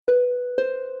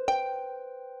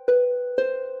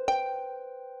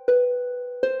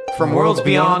From worlds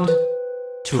beyond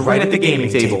to right at the gaming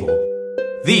table,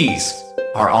 these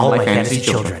are all my fantasy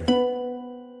children.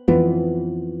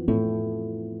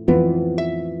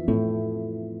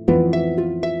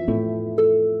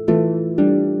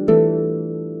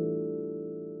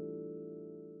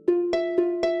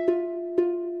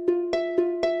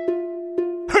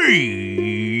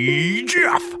 Hey,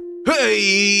 Jeff!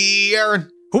 Hey, Aaron!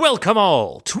 Welcome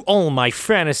all to all my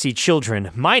fantasy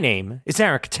children. My name is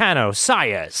Eric Tano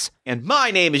Saez. And my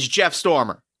name is Jeff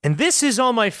Stormer. And this is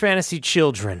All My Fantasy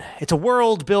Children. It's a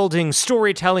world-building,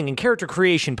 storytelling, and character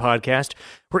creation podcast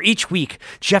where each week,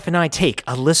 Jeff and I take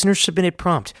a listener-submitted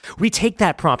prompt. We take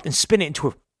that prompt and spin it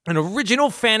into an original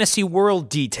fantasy world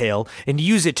detail and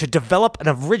use it to develop an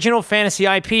original fantasy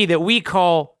IP that we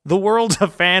call The World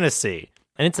of Fantasy.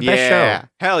 And it's the best show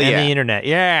Hell on yeah. the internet.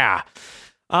 Yeah.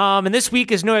 And this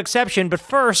week is no exception. But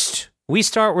first, we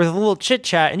start with a little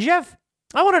chit-chat. And Jeff,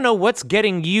 I want to know what's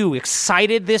getting you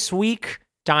excited this week.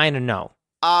 Dying to know.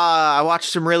 I watched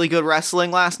some really good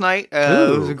wrestling last night.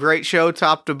 It was a great show,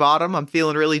 top to bottom. I'm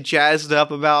feeling really jazzed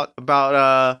up about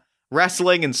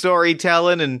wrestling and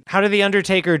storytelling. And How did The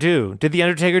Undertaker do? Did The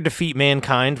Undertaker defeat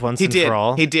Mankind once and for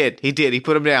all? He did. He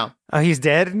put him down. Oh, he's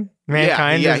dead?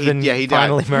 Mankind has been he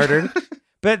finally died. murdered?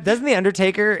 But doesn't The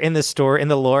Undertaker in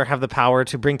the lore, have the power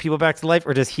to bring people back to life,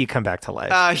 or does he come back to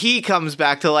life? He comes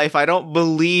back to life. I don't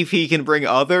believe he can bring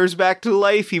others back to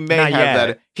life. He may Not have yet.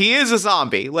 that. He is a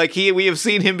zombie. We have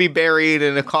seen him be buried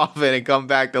in a coffin and come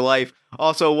back to life.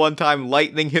 Also, one time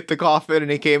lightning hit the coffin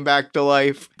and he came back to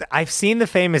life. I've seen the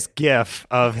famous gif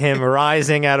of him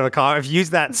rising out of a car. I've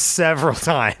used that several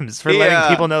times for letting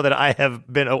people know that I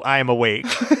am awake.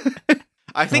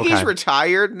 I think he's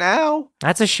retired now.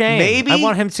 That's a shame. Maybe. I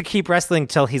want him to keep wrestling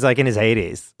till he's like in his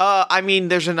 80s. I mean,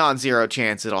 there's a non-zero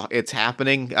chance it's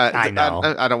happening. I know.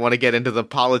 I don't want to get into the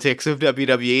politics of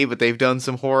WWE, but they've done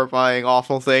some horrifying,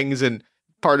 awful things, and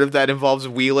part of that involves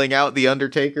wheeling out the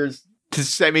Undertaker's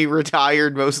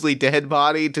semi-retired, mostly dead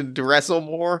body to wrestle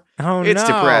more. Oh, It's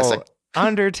depressing.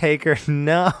 Undertaker,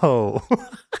 no.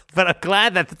 But I'm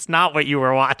glad that that's not what you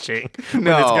were watching. When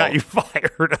No. it's got you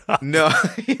fired up. No,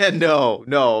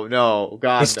 no.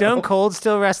 God, Is Stone no. Cold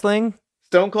still wrestling?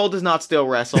 Stone Cold does not still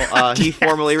wrestle. He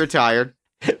formerly retired.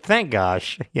 Thank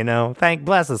gosh. Thank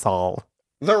bless us all.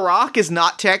 The Rock is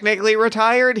not technically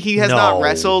retired. He has No. not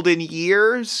wrestled in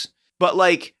years. But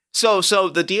so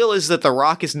the deal is that The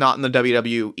Rock is not in the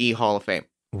WWE Hall of Fame.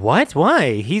 What?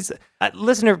 Why? He's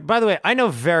listener. By the way, I know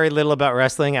very little about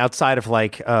wrestling outside of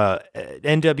NWO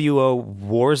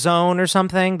Warzone or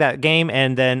something, that game,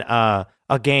 and then a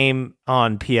game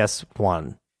on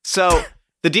PS1. So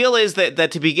the deal is that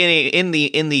to begin in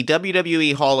the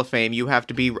WWE Hall of Fame, you have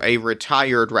to be a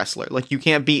retired wrestler. You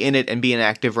can't be in it and be an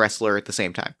active wrestler at the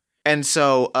same time. And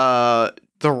so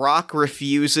The Rock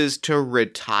refuses to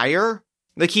retire.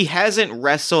 He hasn't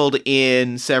wrestled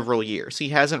in several years. He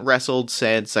hasn't wrestled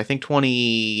since, I think,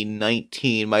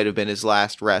 2019 might have been his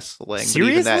last wrestling. But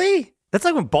even Seriously? That's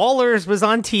like when Ballers was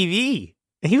on TV.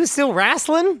 He was still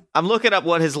wrestling? I'm looking up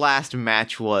what his last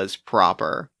match was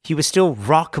proper. He was still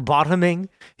rock bottoming.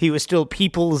 He was still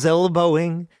people's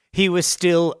elbowing. He was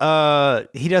still,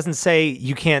 he doesn't say,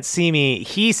 you can't see me.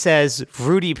 He says,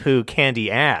 Rudy Poo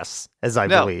candy ass, as I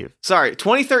believe. Sorry,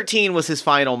 2013 was his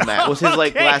final match. Was his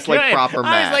Okay, last good. proper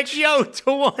match. I was like, yo,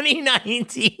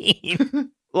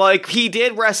 2019. He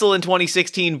did wrestle in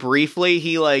 2016 briefly.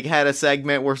 He had a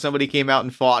segment where somebody came out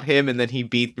and fought him, and then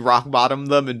he rock bottomed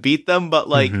them and beat them. But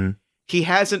he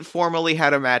hasn't formally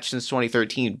had a match since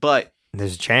 2013. But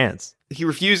There's a chance. he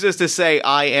refuses to say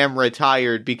I am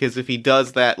retired, because if he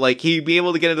does that, he'd be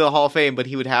able to get into the Hall of Fame, but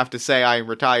he would have to say I am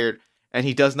retired. And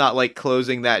he does not like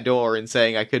closing that door and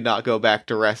saying I could not go back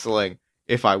to wrestling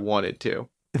if I wanted to.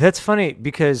 That's funny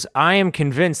because I am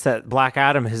convinced that Black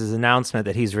Adam has his announcement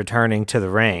that he's returning to the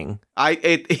ring. He'll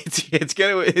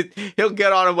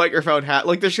get on a microphone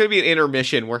there should be an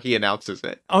intermission where he announces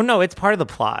it. Oh no, it's part of the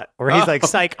plot where he's like,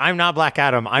 psych, I'm not Black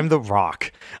Adam, I'm The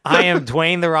Rock. I am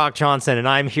Dwayne The Rock Johnson, and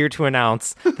I'm here to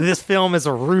announce that this film is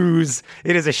a ruse,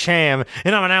 it is a sham,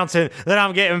 and I'm announcing that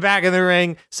I'm getting back in the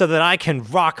ring so that I can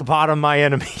rock bottom my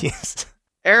enemies.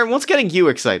 Aaron, what's getting you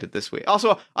excited this week?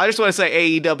 Also, I just want to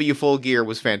say AEW Full Gear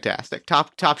was fantastic.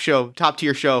 Top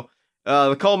tier show.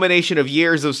 The culmination of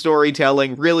years of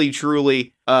storytelling, really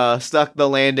truly stuck the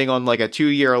landing on a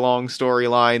 2-year-long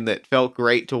storyline that felt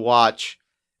great to watch.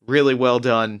 Really well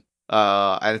done.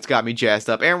 And it's got me jazzed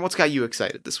up. Aaron, what's got you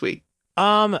excited this week?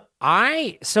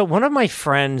 So one of my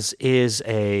friends is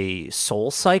a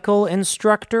Soul Cycle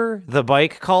instructor, the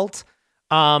bike cult.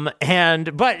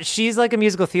 But she's like a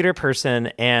musical theater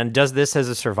person and does this as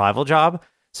a survival job.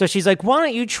 So she's like, why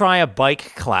don't you try a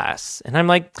bike class? And I'm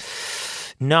like,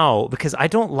 no, because I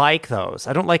don't like those.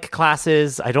 I don't like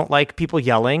classes. I don't like people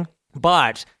yelling.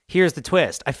 But here's the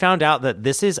twist. I found out that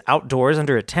this is outdoors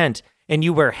under a tent, and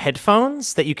you wear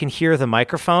headphones that you can hear the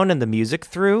microphone and the music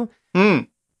through.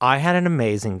 I had an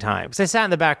amazing time because I sat in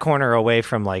the back corner away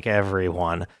from like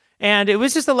everyone, and it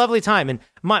was just a lovely time. And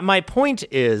my point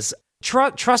is,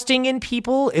 trusting in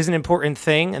people is an important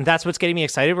thing, and that's what's getting me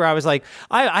excited. Where I was like,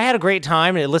 I had a great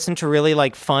time, and I listened to really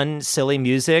like fun, silly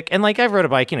music, and like I rode a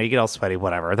bike. You get all sweaty,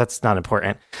 whatever. That's not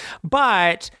important,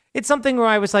 but it's something where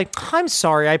I was like, I'm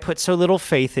sorry, I put so little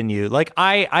faith in you. Like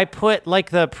I put like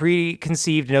the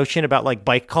preconceived notion about like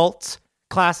bike cult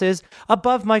classes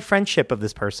above my friendship of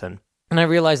this person. And I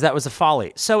realized that was a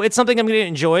folly. So it's something I'm going to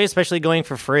enjoy, especially going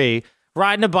for free.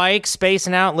 Riding a bike,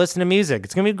 spacing out, listening to music.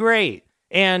 It's going to be great.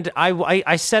 And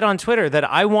I said on Twitter that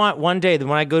I want one day that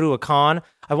when I go to a con,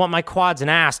 I want my quads and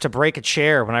ass to break a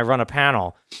chair when I run a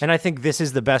panel. And I think this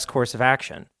is the best course of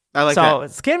action. I like that. that. So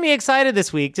it's getting me excited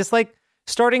this week. Just like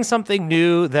starting something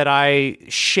new that I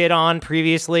shit on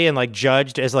previously and like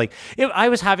judged as like, I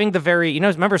was having the very,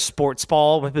 remember sports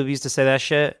ball when people used to say that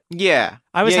shit? Yeah.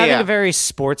 I was having a very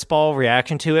sports ball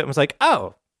reaction to it and was like,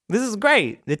 oh, this is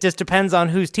great. It just depends on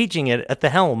who's teaching it at the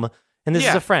helm. And this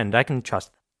is a friend. I can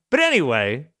trust them. But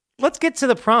anyway, let's get to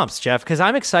the prompts, Jeff, because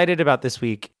I'm excited about this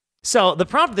week. So the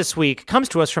prompt this week comes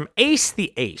to us from Ace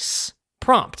the Ace.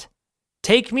 Prompt: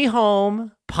 take me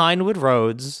home, Pinewood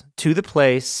Roads, to the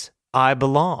place I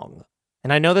belong.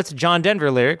 And I know that's a John Denver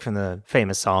lyric from the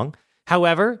famous song.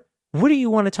 However, what do you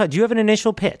want to touch? Do you have an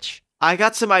initial pitch? I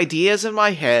got some ideas in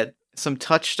my head, some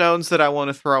touchstones that I want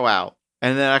to throw out.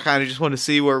 And then I kind of just want to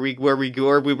see where we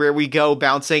go,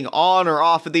 bouncing on or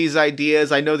off of these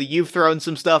ideas. I know that you've thrown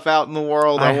some stuff out in the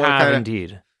world. I have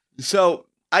indeed. So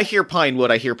I hear Pinewood.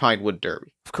 I hear Pinewood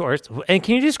Derby. Of course. And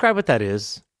can you describe what that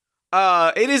is?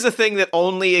 It is a thing that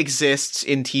only exists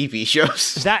in TV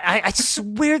shows. That I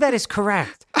swear that is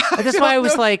correct. That's why I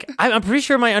was like, I'm pretty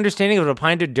sure my understanding of what a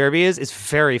Pinewood Derby is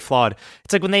very flawed.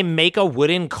 It's like when they make a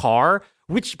wooden car,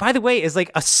 which, by the way, is like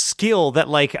a skill that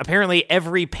like apparently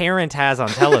every parent has on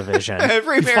television.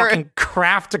 Every parent fucking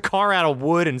craft a car out of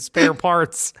wood and spare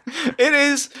parts. It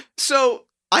is. So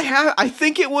I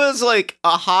think it was like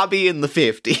a hobby in the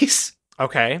 50s.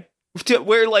 Okay.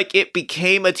 Where like it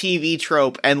became a TV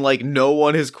trope and like no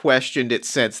one has questioned it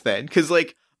since then. Because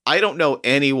like I don't know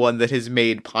anyone that has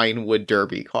made Pinewood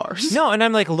Derby cars. No, and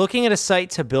I'm like looking at a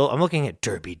site to build. I'm looking at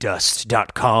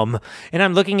derbydust.com and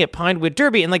I'm looking at Pinewood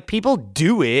Derby and like people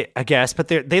do it, I guess, but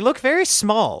they look very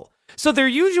small. So they're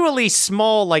usually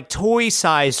small, like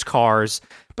toy-sized cars.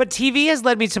 But TV has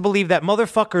led me to believe that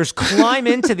motherfuckers climb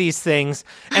into these things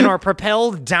and are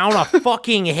propelled down a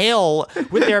fucking hill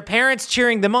with their parents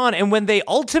cheering them on. And when they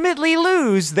ultimately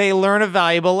lose, they learn a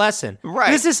valuable lesson. Right.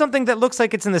 This is something that looks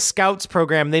like it's in the Scouts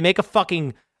program. They make a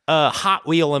fucking Hot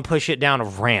Wheel and push it down a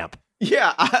ramp.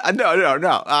 Yeah,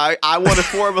 no. I want to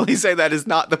formally say that is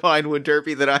not the Pinewood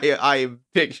Derby that I am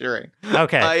picturing.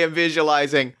 Okay. I am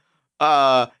visualizing.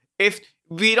 If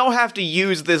we don't have to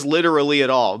use this literally at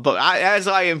all, but as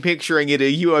I am picturing it,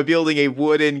 you are building a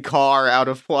wooden car out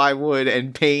of plywood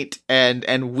and paint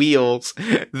and wheels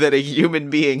that a human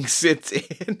being sits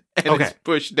in and is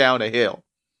pushed down a hill.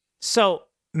 So,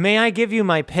 may I give you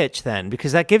my pitch then?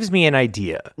 Because that gives me an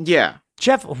idea. Yeah.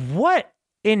 Jeff, what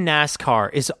in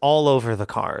NASCAR is all over the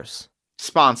cars?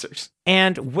 Sponsors.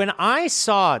 And when I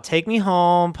saw Take Me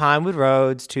Home, Pinewood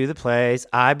Roads, to the place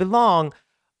I belong,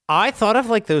 I thought of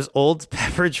like those old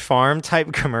Pepperidge Farm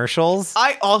type commercials.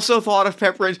 I also thought of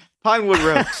Pinewood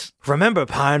Roads. Remember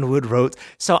Pinewood Roads?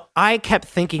 So I kept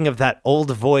thinking of that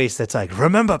old voice that's like,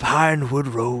 remember Pinewood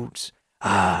Roads?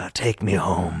 Take me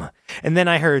home. And then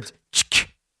I heard,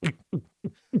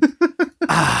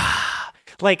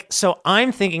 like, so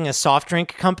I'm thinking a soft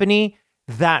drink company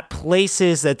that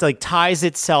like ties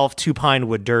itself to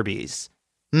Pinewood Derbies.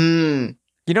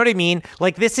 You know what I mean?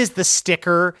 Like, this is the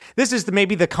sticker. This is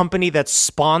maybe the company that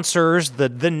sponsors the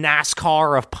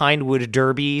NASCAR of Pinewood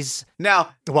Derbies.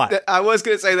 Now, what? I was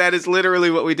going to say that is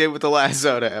literally what we did with the last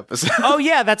soda episode. Oh,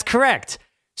 yeah, that's correct.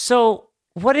 So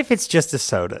what if it's just a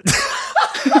soda?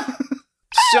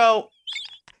 So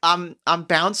I'm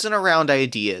bouncing around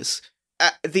ideas.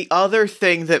 The other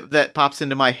thing that pops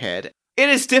into my head, it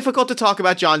is difficult to talk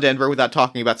about John Denver without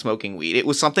talking about smoking weed. It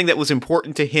was something that was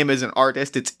important to him as an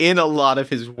artist. It's in a lot of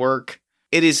his work.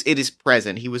 It is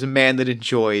present. He was a man that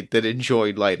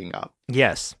enjoyed lighting up.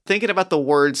 Yes. Thinking about the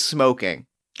word smoking,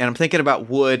 and I'm thinking about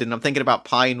wood, and I'm thinking about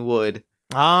pine wood.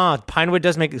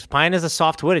 Pine is a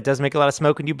soft wood. It does make a lot of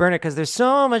smoke when you burn it because there's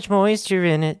so much moisture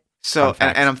in it. So,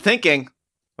 and I'm thinking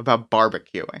about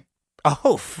barbecuing.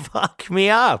 Oh, fuck me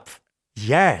up.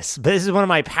 Yes, but this is one of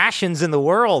my passions in the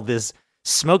world, this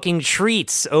smoking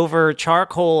treats over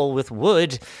charcoal with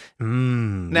wood.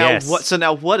 Yes.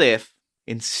 What if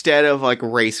instead of like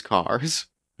race cars,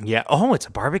 Yeah. Oh, it's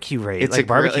a barbecue race. It's like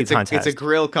barbecue contest. It's a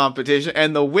grill competition,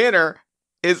 and the winner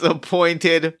is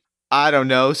appointed, I don't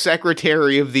know,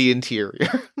 Secretary of the Interior.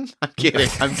 I'm kidding.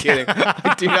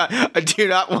 I do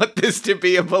not want this to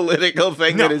be a political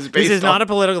thing that is based on. This is not a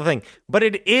political thing, but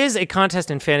it is a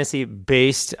contest in fantasy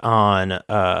based on,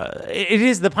 it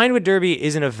is, the Pinewood Derby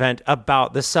is an event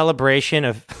about the celebration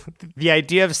of the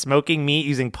idea of smoking meat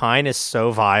using pine is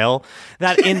so vile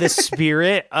that in the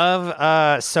spirit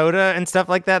of soda and stuff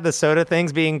like that, the soda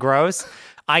things being gross,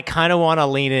 I kind of want to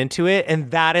lean into it.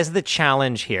 And that is the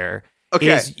challenge here.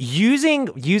 Okay. Is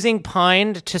using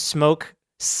pine to smoke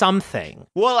something.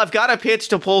 Well, I've got a pitch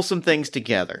to pull some things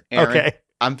together, Aaron. Okay.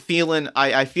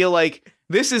 I feel like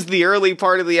this is the early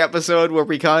part of the episode where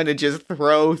we kind of just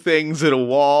throw things at a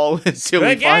wall until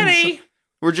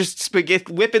we're just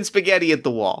whipping spaghetti at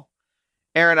the wall.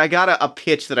 Aaron, I got a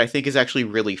pitch that I think is actually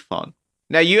really fun.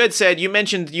 Now, you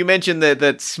mentioned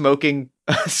that smoking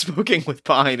with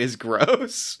pine is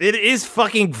gross. It is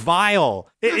fucking vile.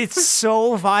 It's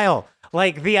so vile.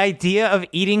 Like, the idea of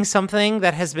eating something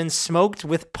that has been smoked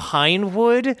with pine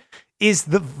wood is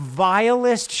the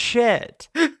vilest shit.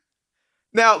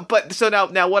 Now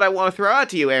what I want to throw out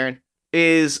to you, Aaron,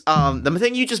 is the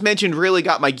thing you just mentioned really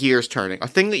got my gears turning. A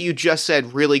thing that you just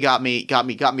said really got me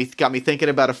thinking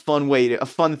about a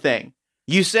fun thing.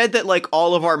 You said that like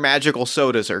all of our magical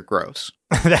sodas are gross.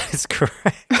 That is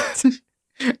correct.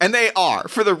 And they are,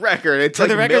 for the record. It's for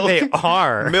like the record, they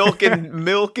are milk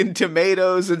and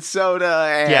tomatoes and soda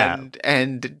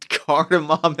and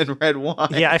cardamom and red wine.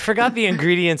 Yeah, I forgot the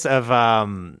ingredients of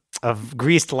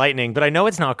greased lightning, but I know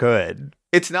it's not good.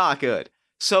 It's not good.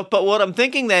 So, but what I'm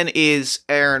thinking then is,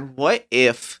 Aaron, what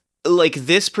if like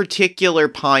this particular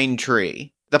pine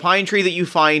tree, the pine tree that you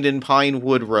find in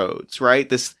Pinewood Roads, right?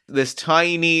 This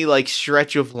tiny like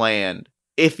stretch of land.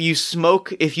 If you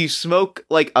smoke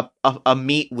like a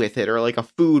meat with it, or like a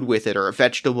food with it, or a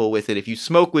vegetable with it, if you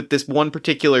smoke with this one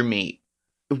particular meat,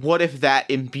 what if that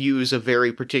imbues a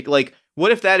very particular, like,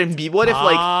 what if that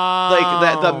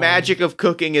the magic of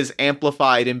cooking is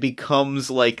amplified and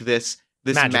becomes like this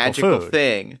magical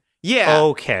thing? Yeah.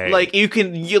 Okay. Like you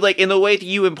like in the way that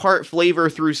you impart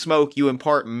flavor through smoke, you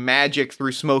impart magic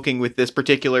through smoking with this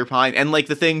particular pine, and like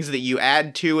the things that you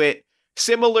add to it.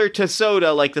 Similar to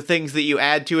soda, like the things that you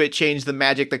add to it change the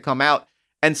magic that come out.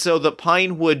 And so the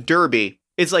Pinewood Derby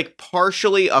is like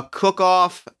partially a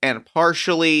cook-off and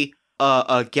partially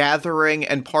a gathering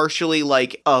and partially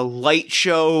like a light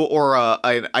show or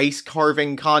an ice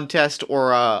carving contest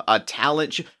or a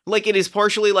talent show. Like it is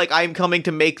partially like I'm coming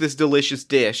to make this delicious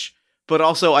dish, but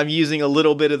also I'm using a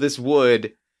little bit of this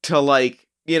wood to like,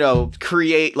 you know,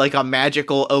 create like a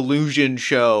magical illusion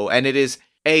show. And it is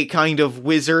a kind of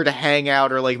wizard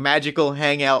hangout or like magical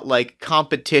hangout like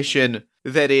competition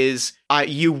that is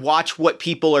you watch what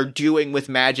people are doing with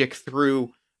magic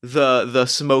through the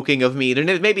smoking of meat. And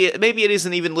maybe it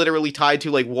isn't even literally tied to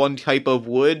like one type of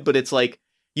wood, but it's like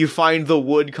you find the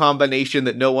wood combination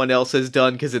that no one else has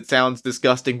done because it sounds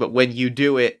disgusting, but when you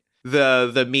do it,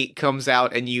 the meat comes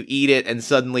out and you eat it and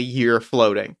suddenly you're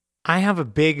floating. I have a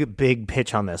big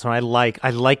pitch on this, and I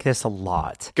like this a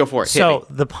lot. Go for it. So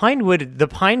the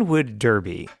Pinewood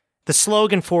Derby, the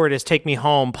slogan for it is "Take me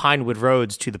home, Pinewood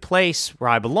Roads, to the place where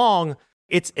I belong."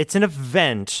 It's an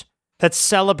event that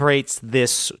celebrates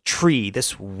this tree,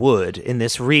 this wood in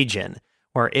this region.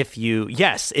 Or if you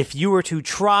were to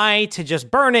try to just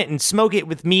burn it and smoke it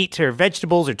with meat or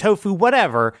vegetables or tofu,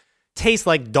 whatever, tastes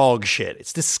like dog shit.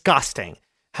 It's disgusting.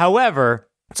 However,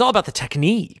 it's all about the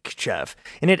technique, Jeff,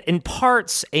 and it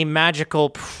imparts a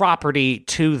magical property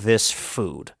to this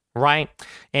food, right?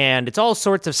 And it's all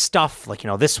sorts of stuff, like, you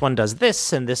know, this one does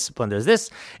this and this one does this,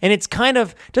 and it's kind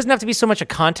of doesn't have to be so much a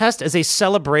contest as a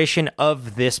celebration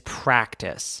of this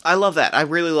practice. I love that. I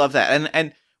really love that.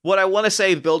 And what I want to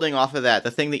say, building off of that,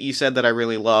 the thing that you said that I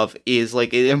really love is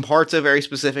like it imparts a very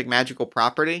specific magical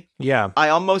property. Yeah. I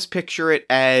almost picture it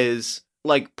as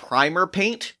like primer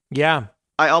paint. Yeah.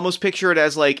 I almost picture it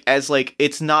as like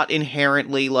it's not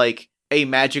inherently like a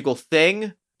magical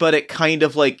thing, but it kind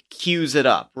of like cues it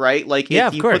up, right? Like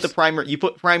yeah, you put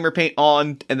primer paint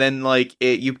on, and then like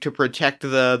to protect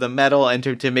the metal and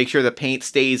to make sure the paint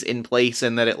stays in place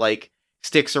and that it like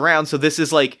sticks around. So this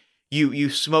is like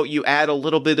you add a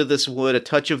little bit of this wood, a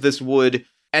touch of this wood,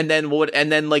 and then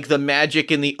like the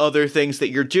magic in the other things that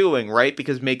you're doing, right?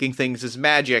 Because making things is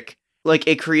magic. Like,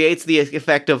 it creates the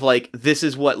effect of, like, this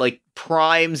is what, like,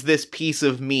 primes this piece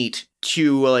of meat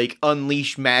to like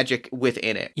unleash magic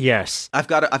within it. Yes. I've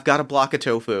got a block of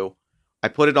tofu. I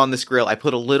put it on this grill. I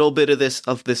put a little bit of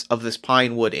this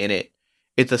pine wood in it.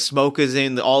 The smoke is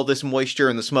in all this moisture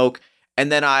and the smoke,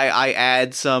 and then I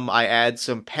add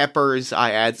some peppers.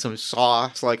 I add some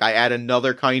sauce. Like I add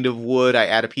another kind of wood. I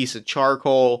add a piece of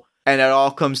charcoal, and it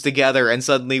all comes together. And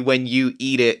suddenly, when you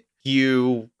eat it,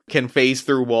 you can phase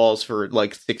through walls for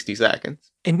like 60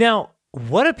 seconds. And now,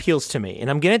 what appeals to me, and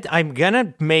I'm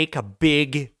gonna make a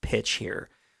big pitch here.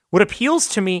 What appeals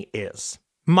to me is,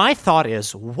 my thought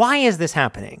is, why is this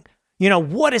happening? You know,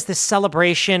 what is this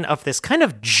celebration of this kind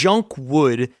of junk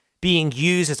wood being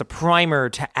used as a primer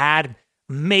to add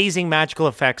amazing magical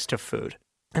effects to food?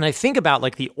 And I think about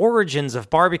like the origins of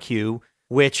barbecue,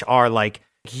 which are like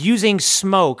using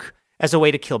smoke as a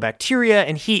way to kill bacteria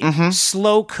and heat,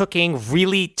 slow cooking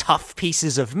really tough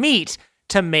pieces of meat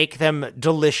to make them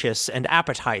delicious and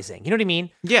appetizing. You know what I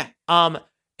mean? Yeah.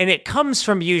 And it comes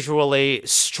from usually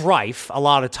strife a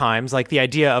lot of times, like the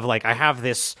idea of like, I have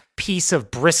this piece of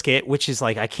brisket, which is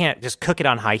like, I can't just cook it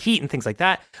on high heat and things like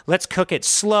that. Let's cook it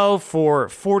slow for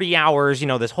 40 hours, you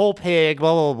know, this whole pig,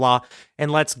 blah, blah, blah, and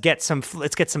let's get some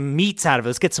meats out of it.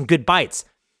 Let's get some good bites.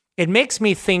 It makes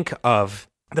me think of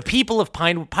the people of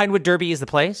Pinewood Derby is the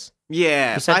place?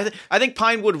 Yeah, I think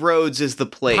Pinewood Roads is the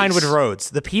place. Pinewood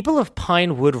Roads. The people of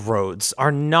Pinewood Roads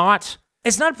are not...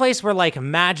 It's not a place where, like,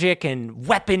 magic and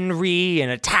weaponry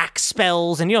and attack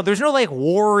spells and, you know, there's no, like,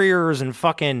 warriors and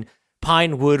fucking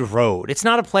Pinewood Road. It's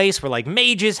not a place where, like,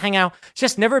 mages hang out. It's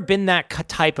just never been that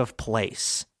type of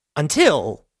place.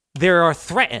 Until they are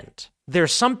threatened.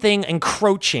 There's something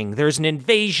encroaching. There's an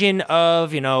invasion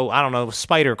of, you know, I don't know,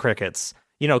 spider crickets,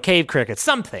 you know, cave crickets,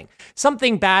 something.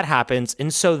 Something bad happens,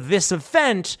 and so this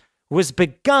event was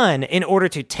begun in order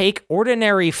to take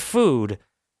ordinary food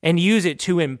and use it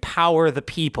to empower the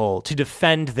people to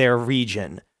defend their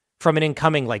region from an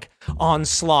incoming, like,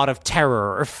 onslaught of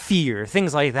terror or fear,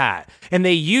 things like that. And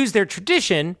they use their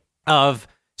tradition of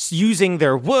using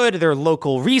their wood, their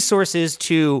local resources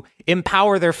to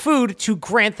empower their food to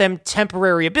grant them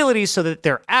temporary abilities so that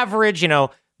their average, you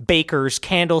know, bakers,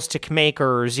 candlestick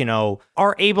makers, you know,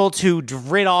 are able to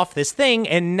rid off this thing.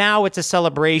 And now it's a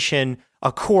celebration,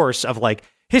 a course of, like,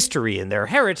 history and their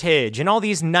heritage and all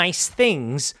these nice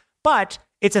things, but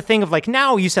it's a thing of like,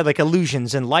 now you said like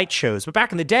illusions and light shows, but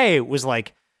back in the day it was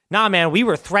like, nah man, we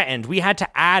were threatened. We had to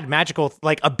add magical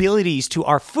like abilities to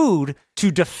our food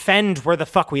to defend where the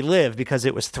fuck we live because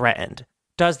it was threatened.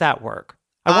 Does that work?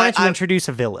 I wanted to introduce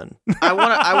a villain. I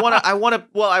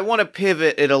want to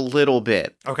pivot it a little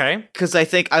bit. Okay. Because I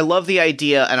think I love the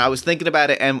idea, and I was thinking about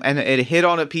it, and it hit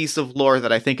on a piece of lore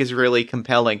that I think is really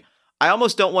compelling. I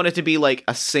almost don't want it to be like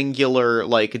a singular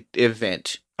like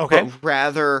event. Okay. But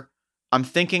rather, I'm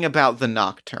thinking about the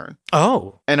Nocturne.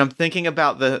 Oh. And I'm thinking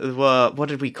about the what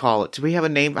did we call it? Do we have a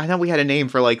name? I know we had a name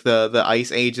for like the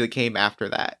Ice Age that came after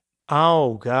that.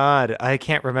 Oh God, I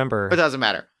can't remember. But it doesn't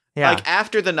matter. Yeah. Like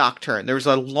after the Nocturne, there was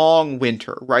a long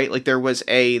winter, right? Like there was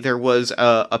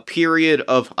a period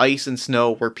of ice and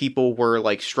snow where people were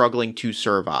like struggling to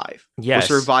survive. Yes.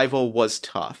 Where survival was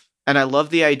tough. And I love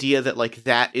the idea that, like,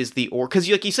 that is the... Because,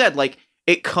 like you said, like,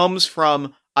 it comes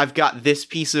from, I've got this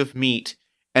piece of meat,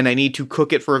 and I need to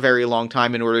cook it for a very long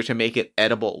time in order to make it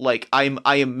edible. Like, I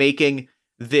am making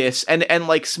this... And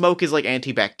like, smoke is, like,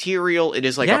 antibacterial. It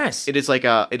is, like, yes. it is like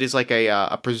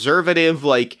a preservative.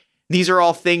 Like, these are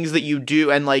all things that you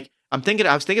do. And, like, I was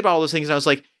thinking about all those things, and I was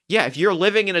like, yeah, if you're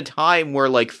living in a time where,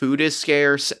 like, food is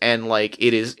scarce, and, like,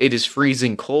 it is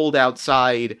freezing cold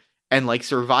outside... and like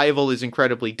survival is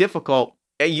incredibly difficult,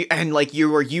 and like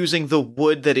you are using the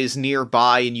wood that is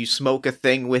nearby, and you smoke a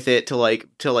thing with it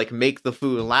to make the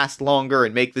food last longer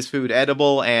and make this food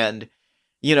edible, and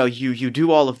you know you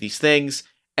do all of these things,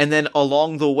 and then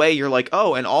along the way you're like,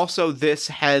 oh, and also this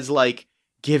has like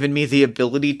given me the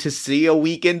ability to see a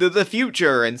week into the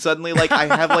future, and suddenly like I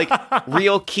have like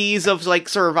real keys of like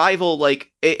survival.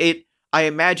 Like it I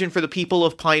imagine for the people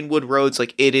of Pinewood Roads,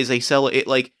 like it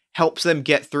like helps them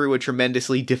get through a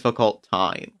tremendously difficult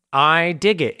time. I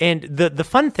dig it. And the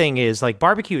fun thing is, like,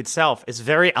 barbecue itself is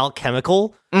very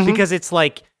alchemical because it's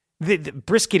like, the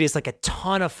brisket is like a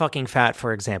ton of fucking fat,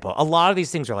 for example. A lot of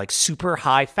these things are like super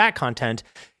high fat content,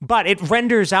 but it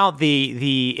renders out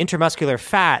the intermuscular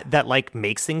fat that like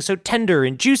makes things so tender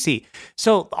and juicy.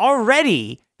 So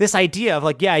already this idea of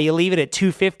like, yeah, you leave it at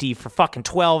 250 for fucking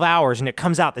 12 hours and it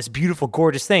comes out this beautiful,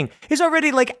 gorgeous thing is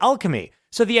already like alchemy.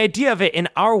 So the idea of it in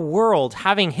our world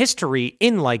having history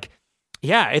in like,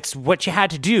 yeah, it's what you had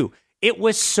to do. it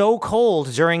was so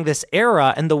cold during this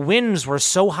era and the winds were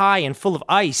so high and full of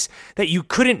ice that you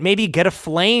couldn't maybe get a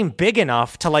flame big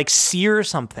enough to like sear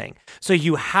something. So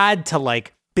you had to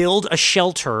like build a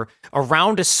shelter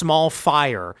around a small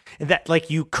fire that like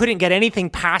you couldn't get anything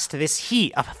past this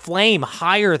heat, a flame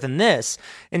higher than this.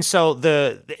 And so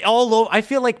I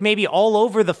feel like maybe all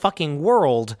over the fucking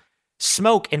world,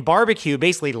 smoke and barbecue,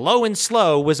 basically low and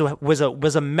slow,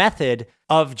 was a method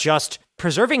of just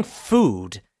preserving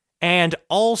food and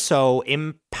also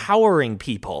empowering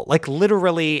people, like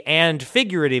literally and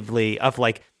figuratively, of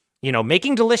like, you know,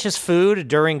 making delicious food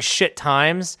during shit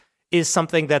times is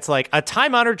something that's like a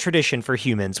time-honored tradition for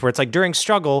humans, where it's like during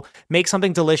struggle, make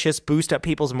something delicious, boost up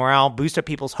people's morale, boost up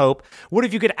people's hope. What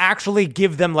if you could actually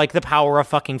give them like the power of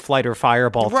fucking flight or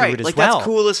fireball through it as like well? That's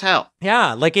cool as hell.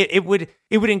 Yeah, like it would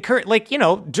encourage, like, you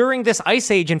know, during this ice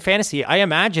age in fantasy, I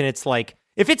imagine it's like,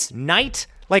 if it's night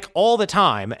like all the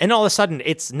time, and all of a sudden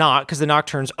it's not because the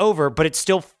nocturne's over, but it's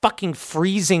still fucking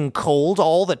freezing cold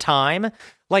all the time,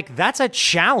 like that's a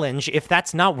challenge if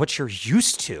that's not what you're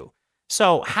used to.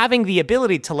 So having the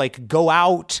ability to like go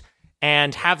out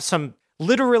and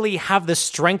literally have the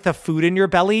strength of food in your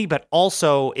belly, but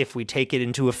also, if we take it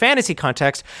into a fantasy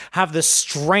context, have the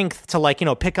strength to like, you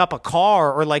know, pick up a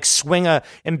car or like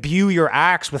imbue your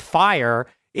axe with fire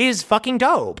is fucking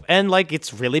dope. And like,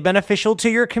 it's really beneficial to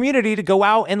your community to go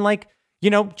out and like, you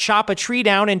know, chop a tree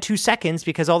down in 2 seconds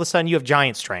because all of a sudden you have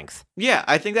giant strength. Yeah,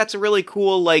 I think that's a really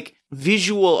cool like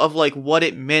visual of like what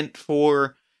it meant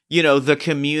for, you know, the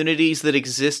communities that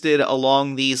existed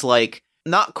along these, like,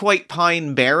 not quite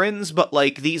pine barrens, but,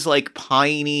 like, these, like,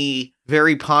 piney,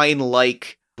 very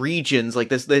pine-like regions, like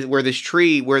this where this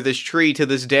tree to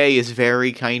this day is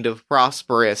very kind of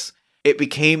prosperous. It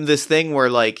became this thing where,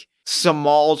 like,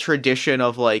 small tradition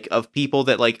of, like, of people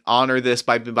that, like, honor this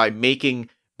by making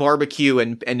barbecue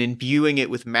and imbuing it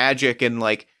with magic and,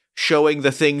 like, showing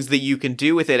the things that you can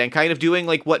do with it and kind of doing,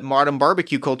 like, what modern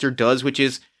barbecue culture does, which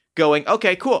is going,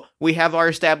 okay, cool, we have our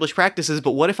established practices,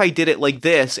 but what if I did it like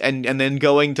this, and then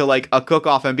going to like a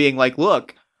cook-off and being like,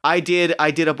 look, I did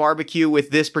a barbecue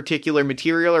with this particular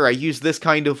material, or I used this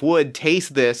kind of wood,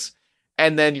 taste this,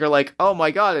 and then you're like, oh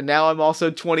my god, and now I'm also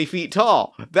 20 feet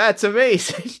tall. That's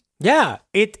amazing. Yeah,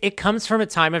 it comes from a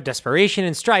time of desperation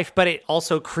and strife, but it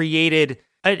also created,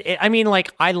 I mean, like,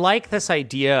 I like this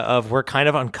idea of we're kind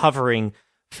of uncovering,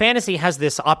 fantasy has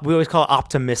this, we always call it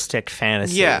optimistic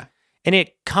fantasy. Yeah. And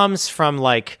it comes from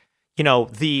like, you know,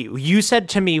 you said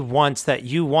to me once that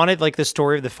you wanted like the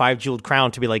story of the 5 jeweled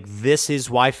crown to be like, this is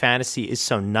why fantasy is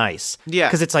so nice. Yeah.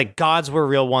 Because it's like gods were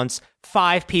real once.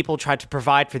 5 people tried to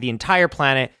provide for the entire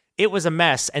planet. It was a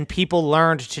mess, and people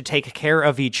learned to take care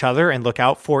of each other and look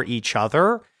out for each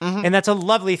other. Mm-hmm. And that's a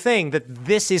lovely thing that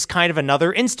this is kind of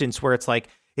another instance where it's like,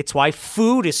 it's why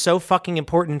food is so fucking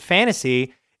important in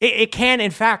fantasy. It can,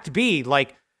 in fact, be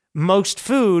like most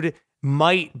food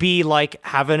might be like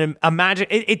having a magic.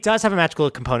 It does have a magical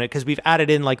component because we've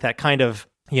added in like that kind of,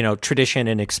 you know, tradition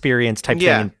and experience type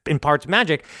thing in parts of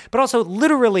magic, but also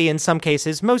literally in some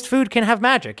cases, most food can have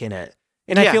magic in it.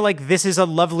 And I feel like this is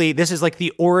like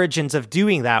the origins of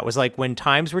doing that, was like when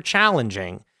times were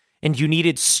challenging and you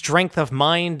needed strength of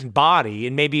mind and body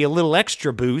and maybe a little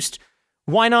extra boost.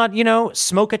 Why not, you know,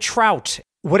 smoke a trout?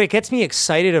 What it gets me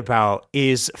excited about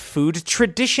is food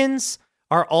traditions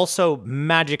are also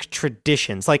magic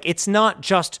traditions. Like, it's not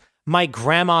just my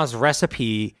grandma's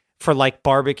recipe for like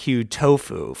barbecued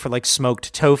tofu, for like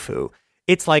smoked tofu.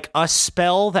 It's like a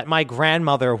spell that my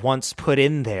grandmother once put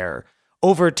in there.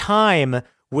 Over time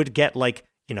would get like,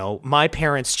 you know, my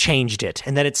parents changed it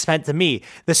and then it's sent to me.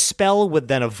 The spell would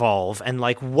then evolve, and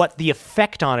like what the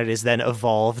effect on it is then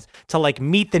evolved to like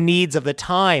meet the needs of the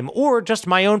time or just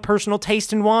my own personal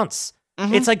taste and wants.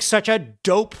 Mm-hmm. It's like such a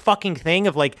dope fucking thing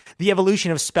of like the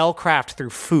evolution of spellcraft through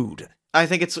food. I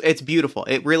think it's beautiful.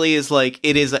 It really is like,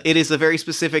 it is a very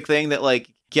specific thing that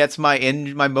like gets my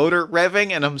motor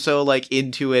revving, and I'm so like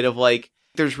into it of like,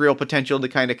 there's real potential to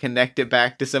kind of connect it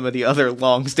back to some of the other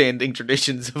long-standing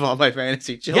traditions of All My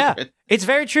Fantasy Children. Yeah, it's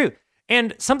very true.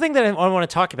 And something that I want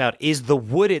to talk about is the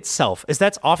wood itself, is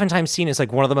that's oftentimes seen as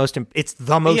like one of the most, it's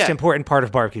the most important part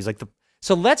of barbecues.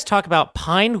 So let's talk about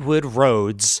pine wood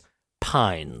roads,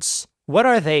 pines. What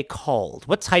are they called?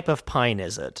 What type of pine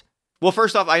is it? Well,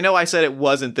 first off, I know I said it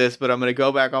wasn't this, but I'm going to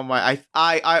go back on my...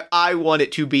 I want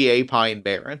it to be a pine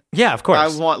barren. Yeah, of course.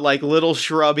 I want, like, little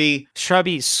shrubby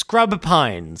scrub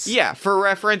pines. Yeah, for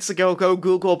reference, go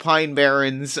Google pine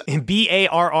barrens.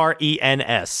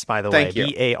 Barrens, by the way. Thank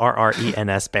you.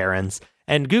 Barrens barrens.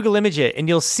 And Google image it, and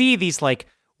you'll see these, like,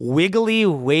 wiggly,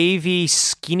 wavy,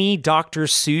 skinny Dr.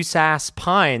 Seuss ass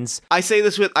pines. I say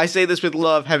this with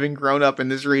love, having grown up in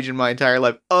this region my entire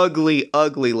life. Ugly,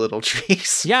 ugly little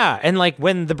trees. Yeah, and like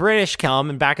when the British come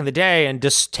and back in the day and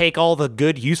just take all the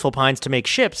good, useful pines to make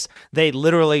ships, they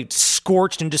literally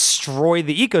scorched and destroyed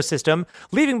the ecosystem,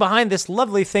 leaving behind this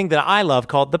lovely thing that I love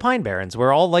called the Pine Barrens,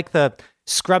 where all like the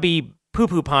scrubby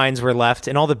poo-poo pines were left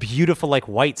and all the beautiful like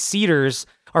white cedars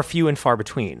are few and far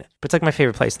between. But it's like my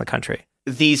favorite place in the country.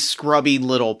 These scrubby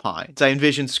little pines. I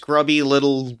envision scrubby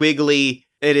little wiggly.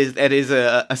 It is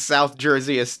a South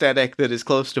Jersey aesthetic that is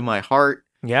close to my heart.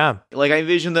 Yeah. Like I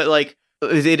envision that like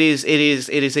it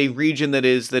is a region that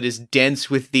is dense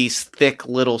with these thick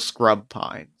little scrub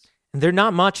pines. They're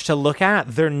not much to look at.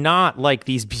 They're not like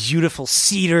these beautiful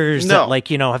cedars that like,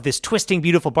 you know, have this twisting,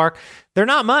 beautiful bark. They're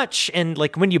not much. And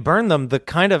like when you burn them,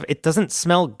 it doesn't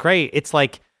smell great. It's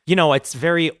like, you know, it's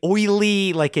very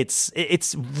oily, like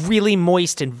it's really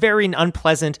moist and very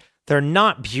unpleasant. They're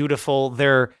not beautiful.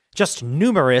 They're just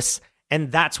numerous. And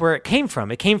that's where it came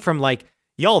from. It came from like,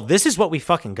 yo, this is what we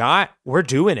fucking got. We're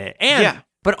doing it. And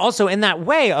but also in that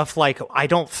way of like, I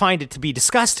don't find it to be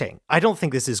disgusting. I don't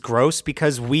think this is gross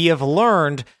because we have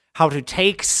learned how to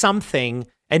take something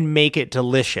and make it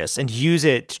delicious and use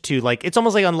it to like, it's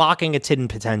almost like unlocking its hidden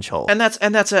potential. And that's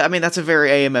a very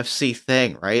AMFC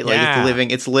thing, right? Like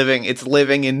it's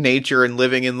living in nature and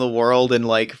living in the world, and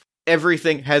like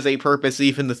everything has a purpose,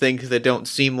 even the things that don't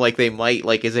seem like they might,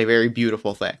 like is a very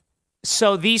beautiful thing.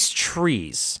 So these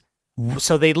trees,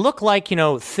 so they look like, you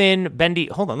know, thin, bendy,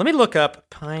 hold on, let me look up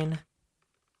pine.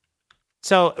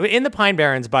 So in the Pine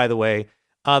Barrens, by the way,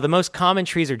 the most common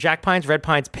trees are jack pines, red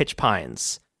pines, pitch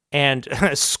pines, and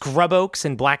scrub oaks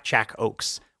and blackjack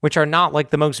oaks, which are not like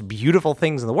the most beautiful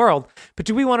things in the world. But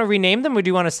do we want to rename them, or do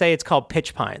you want to say it's called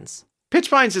pitch pines? Pitch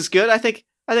pines is good. I think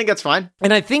that's fine.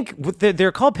 And I think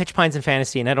they're called pitch pines in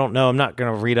fantasy, and I don't know, I'm not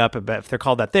going to read up about if they're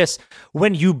called this.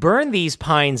 When you burn these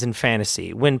pines in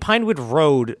fantasy, when Pinewood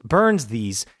Road burns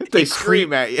these, they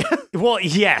scream at you. Well,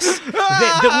 yes.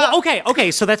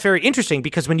 Okay, so that's very interesting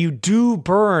because when you do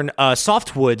burn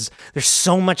softwoods, there's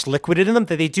so much liquid in them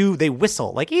that they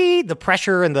whistle. Like, the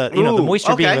pressure and the the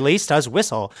moisture being released does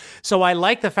whistle. So I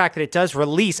like the fact that it does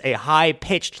release a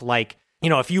high-pitched, like, you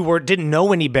know, if you didn't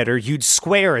know any better, you'd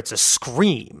swear it's a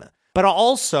scream. But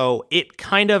also, it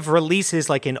kind of releases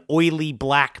like an oily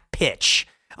black pitch,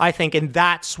 I think, and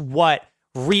that's what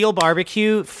real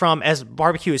barbecue as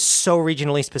barbecue is so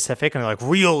regionally specific, and like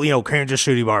real, you know, Kansas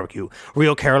City barbecue,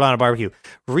 real Carolina barbecue,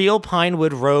 real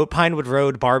Pinewood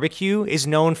Road barbecue is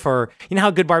known for, you know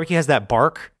how Good Barbecue has that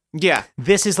bark? Yeah.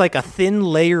 This is like a thin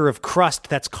layer of crust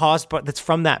that's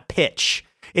from that pitch.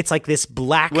 It's like this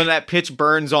black... When that pitch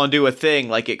burns onto a thing,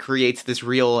 like it creates this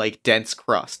real, like, dense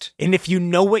crust. And if you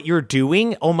know what you're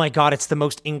doing, oh my God, it's the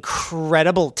most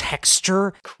incredible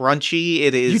texture. Crunchy,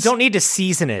 it is. You don't need to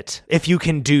season it if you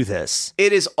can do this.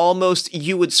 It is almost,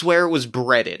 you would swear it was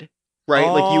breaded, right?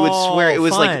 Like you would swear it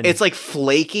was like, it's like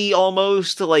flaky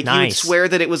almost. Like you would swear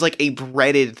that it was like a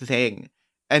breaded thing.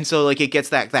 And so like it gets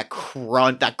that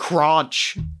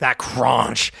crunch.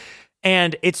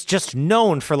 And it's just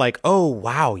known for like, oh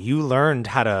wow, you learned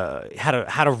how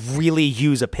to really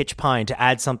use a pitch pine to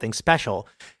add something special.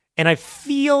 And I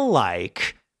feel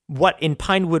like what in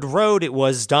Pinewood Road it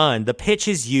was done, the pitch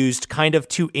is used kind of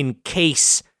to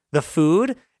encase the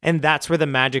food, and that's where the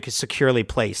magic is securely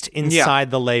placed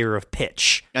inside the layer of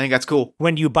pitch. I think that's cool.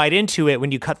 When you bite into it,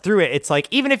 when you cut through it, it's like,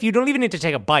 even if you don't even need to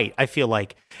take a bite, I feel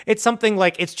like it's something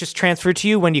like it's just transferred to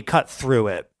you when you cut through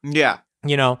it. Yeah.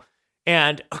 You know?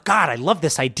 And oh God, I love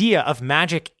this idea of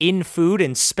magic in food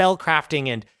and spell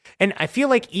crafting. And I feel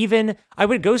like even I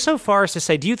would go so far as to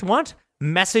say, do you want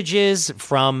messages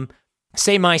from,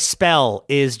 say my spell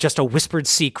is just a whispered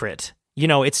secret? You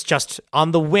know, it's just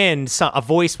on the wind, a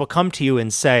voice will come to you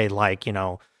and say like, you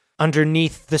know,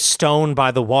 underneath the stone by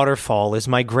the waterfall is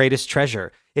my greatest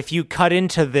treasure. If you cut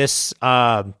into this,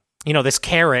 this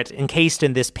carrot encased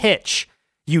in this pitch,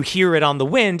 you hear it on the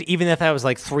wind, even if that was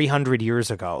like 300 years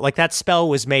ago. Like that spell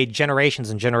was made generations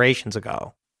and generations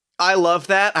ago. I love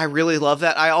that. I really love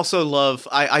that. I also love,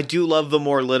 I do love the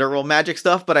more literal magic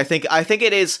stuff, but I think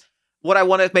it is what I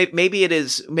want to, maybe it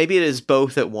is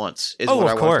both at once is what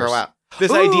I want to throw out.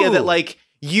 This idea that like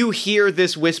you hear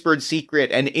this whispered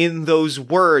secret, and in those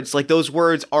words, like those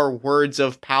words are words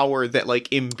of power that like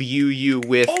imbue you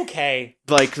with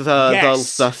like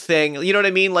the thing. You know what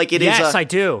I mean? Like it is. Yes, I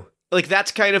do. Like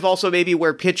that's kind of also maybe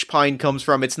where pitch pine comes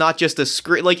from. It's not just a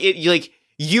scream. Like it, like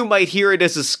you might hear it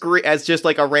as a scream, as just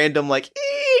like a random like,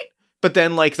 but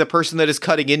then like the person that is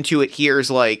cutting into it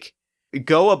hears like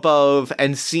go above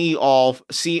and see all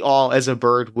as a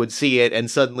bird would see it, and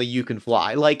suddenly you can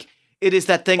fly. Like, it is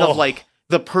that thing of like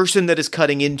the person that is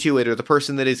cutting into it or the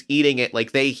person that is eating it,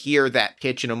 like they hear that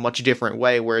pitch in a much different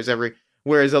way, whereas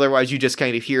otherwise you just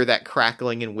kind of hear that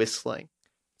crackling and whistling.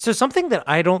 So something that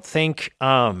I don't think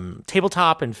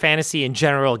tabletop and fantasy in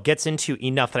general gets into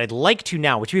enough that I'd like to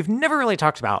now, which we've never really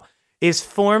talked about, is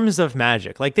forms of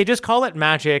magic. Like, they just call it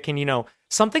magic, and, you know,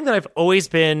 something that I've always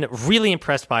been really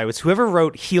impressed by was whoever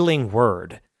wrote Healing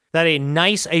Word, that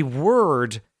a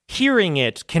word, hearing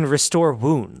it can restore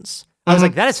wounds. I was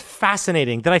like, that is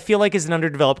fascinating. That I feel like is an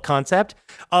underdeveloped concept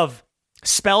of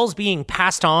spells being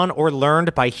passed on or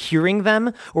learned by hearing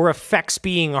them, or effects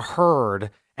being heard,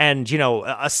 and, you know,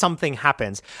 something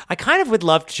happens. I kind of would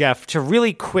love, Jeff, to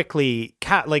really quickly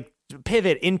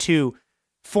pivot into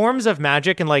forms of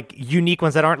magic and like unique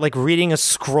ones that aren't like reading a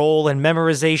scroll and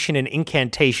memorization and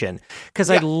incantation.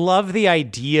 Because I love the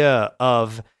idea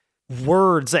of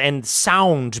words and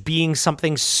sound being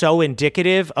something so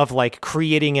indicative of like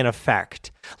creating an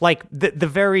effect. Like the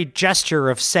very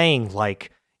gesture of saying, like,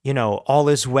 you know, all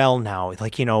is well now,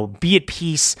 like, you know, be at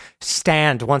peace,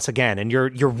 stand once again, and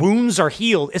your wounds are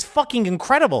healed is fucking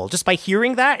incredible. Just by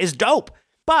hearing that is dope.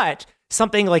 But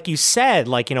something like you said,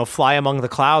 like, you know, fly among the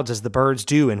clouds as the birds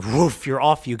do, and woof, you're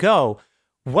off you go.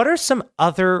 What are some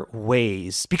other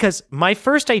ways? Because my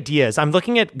first idea is I'm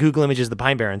looking at Google Images of the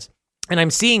Pine Barrens, and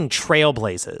I'm seeing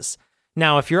trailblazes.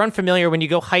 Now, if you're unfamiliar, when you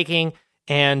go hiking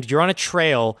and you're on a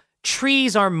trail,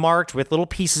 trees are marked with little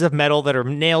pieces of metal that are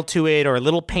nailed to it, or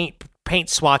little paint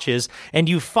swatches, and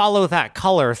you follow that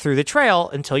color through the trail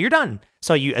until you're done.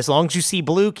 So as long as you see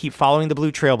blue, keep following the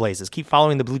blue trailblazes. Keep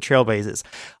following the blue trailblazes.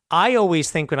 I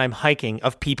always think when I'm hiking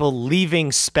of people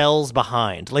leaving spells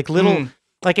behind, like little,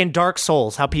 like in Dark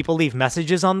Souls, how people leave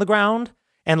messages on the ground,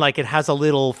 and like it has a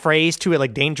little phrase to it,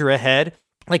 like danger ahead.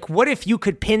 Like, what if you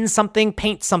could pin something,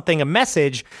 paint something, a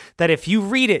message that if you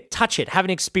read it, touch it, have an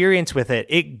experience with it,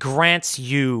 it grants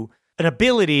you an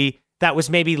ability that was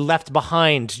maybe left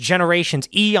behind generations,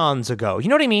 eons ago. You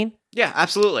know what I mean? Yeah,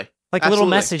 absolutely. Like little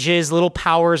messages, little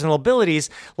powers, and little abilities.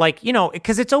 Like, you know,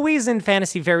 because it's always in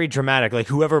fantasy very dramatic. Like,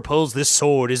 whoever pulls this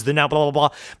sword is the now blah, blah,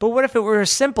 blah. But what if it were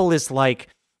as simple as like,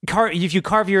 if you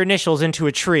carve your initials into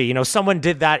a tree, you know, someone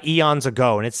did that eons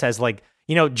ago, and it says like,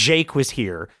 you know, Jake was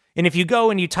here. And if you go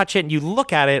and you touch it and you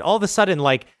look at it, all of a sudden,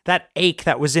 like, that ache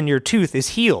that was in your tooth is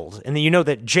healed. And then you know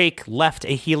that Jake left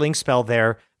a healing spell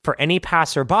there for any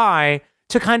passerby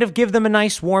to kind of give them a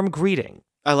nice warm greeting.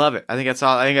 I love it. I think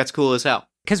that's cool as hell.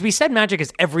 Because we said magic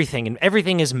is everything, and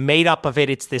everything is made up of it.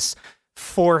 It's this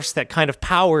force that kind of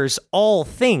powers all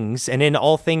things, and in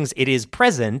all things it is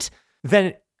present.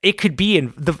 Then it could be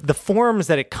in the forms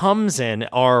that it comes in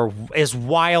are as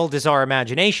wild as our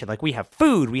imagination. Like, we have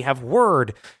food, we have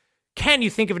word. Can you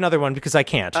think of another one? Because I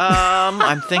can't.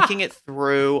 I'm thinking it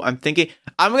through. I'm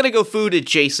gonna go food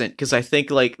adjacent, because I think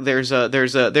like there's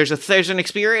an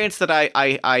experience that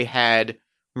I had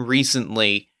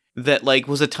recently that like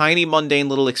was a tiny mundane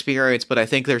little experience, but I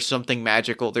think there's something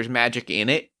magical. There's magic in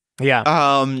it.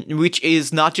 Yeah. Which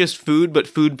is not just food, but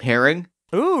food pairing.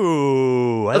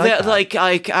 Ooh, I like that.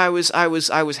 Like I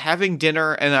was having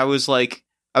dinner, and I was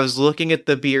looking at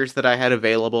the beers that I had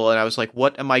available, and I was like,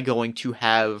 what am I going to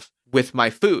have with my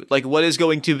food? Like, what is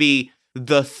going to be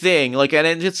the thing? Like, and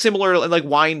it's similar, like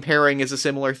wine pairing is a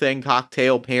similar thing,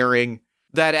 cocktail pairing.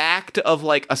 That act of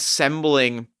like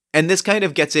assembling, and this kind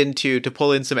of gets into, to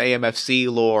pull in some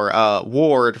AMFC lore,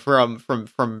 Ward from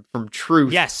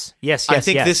Truth. Yes. I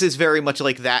think this is very much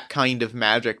like that kind of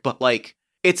magic, but like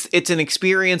it's an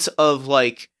experience of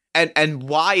like, and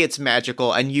why it's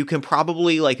magical, and you can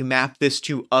probably like map this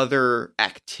to other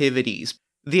activities.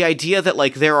 The idea that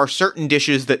like there are certain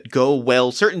dishes that go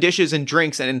well, certain dishes and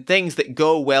drinks and things that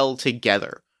go well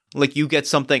together. Like you get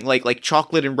something like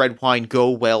chocolate and red wine go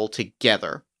well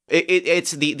together.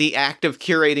 It's the act of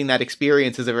curating that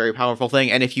experience is a very powerful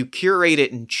thing, and if you curate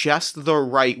it in just the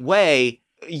right way,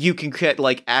 you can get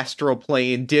like astral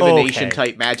plane divination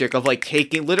type magic of like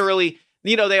taking literally.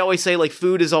 You know, they always say, like,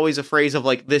 food is always a phrase of,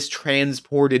 like, this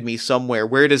transported me somewhere.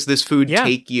 Where does this food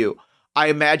take you? I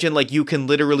imagine, like, you can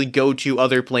literally go to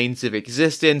other planes of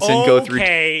existence and go through...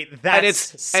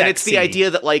 that's sexy. And it's the idea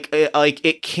that,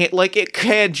 it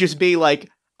can't just be, like,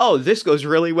 oh, this goes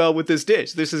really well with this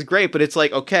dish. This is great. But it's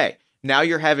like, okay, now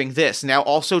you're having this. Now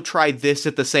also try this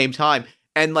at the same time.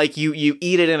 And, like, you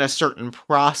eat it in a certain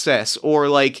process. Or,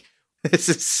 like, this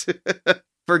is...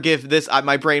 Forgive this,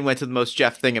 my brain went to the most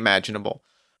Jeff thing imaginable.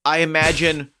 I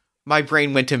imagine my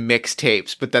brain went to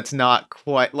mixtapes, but that's not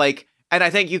quite, like, and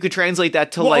I think you could translate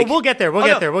that to, we'll get there, we'll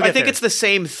get there. I think it's the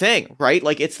same thing, right?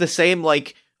 Like, it's the same,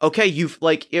 like, okay, you've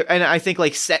like, and I think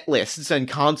like set lists and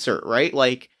concert, right?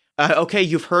 Like, okay,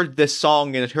 you've heard this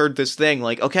song and heard this thing.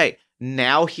 Like, okay,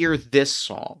 now hear this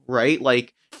song, right?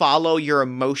 Like, follow your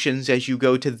emotions as you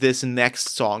go to this next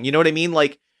song. You know what I mean?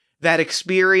 Like, that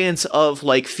experience of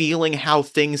like feeling how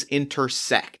things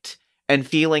intersect and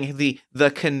feeling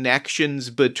the connections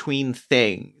between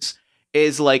things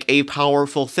is like a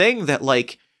powerful thing that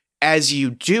like, as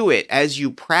you do it, as you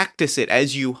practice it,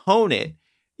 as you hone it,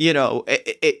 you know,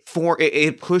 it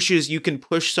pushes, you can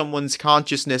push someone's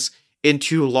consciousness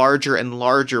into larger and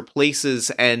larger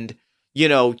places. And, you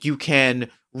know, you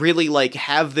can really like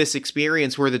have this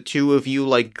experience where the two of you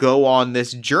like go on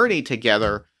this journey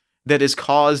together that is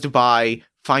caused by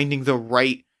finding the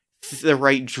right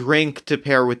drink to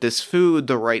pair with this food,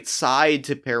 the right side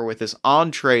to pair with this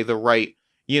entree, the right,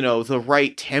 you know, the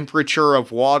right temperature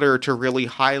of water to really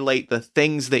highlight the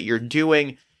things that you're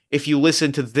doing. If you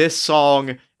listen to this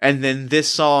song and then this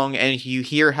song and you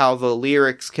hear how the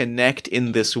lyrics connect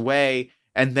in this way,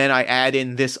 and then I add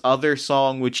in this other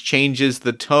song which changes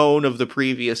the tone of the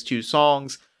previous two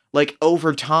songs, like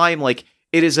over time, like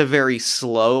it is a very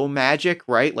slow magic,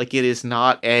 right? Like it is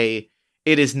a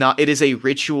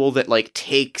ritual that like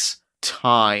takes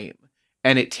time.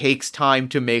 And it takes time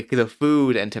to make the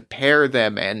food and to pair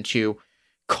them and to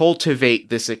cultivate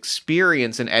this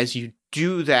experience. And as you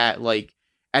do that, like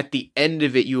at the end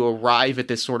of it, you arrive at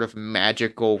this sort of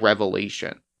magical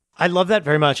revelation. I love that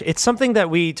very much. It's something that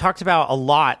we talked about a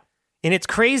lot. And it's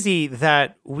crazy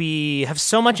that we have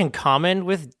so much in common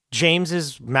with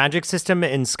James's magic system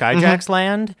in Skyjack's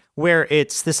land, where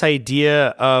it's this idea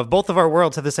of both of our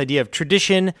worlds have this idea of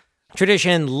tradition,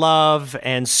 love,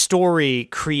 and story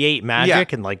create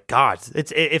magic. And like, God,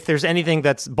 it's if there's anything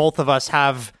that's both of us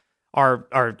have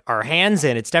our hands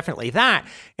in, it's definitely that.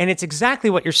 And it's exactly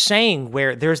what you're saying,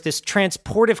 where there's this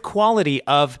transportive quality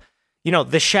of, you know,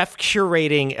 the chef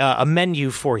curating a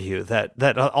menu for you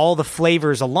that all the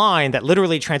flavors align, that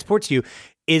literally transports you.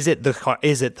 Is it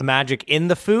the magic in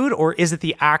the food, or is it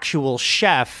the actual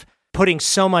chef putting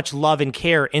so much love and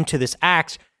care into this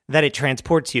act that it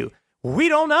transports you? We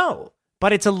don't know,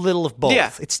 but it's a little of both.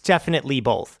 Yeah. It's definitely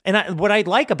both. And what I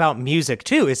like about music,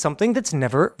 too, is something that's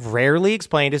rarely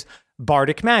explained is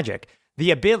bardic magic.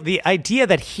 The idea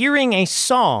that hearing a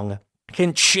song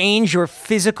can change your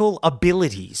physical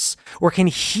abilities, or can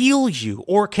heal you,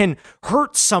 or can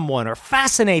hurt someone, or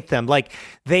fascinate them. Like,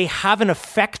 they have an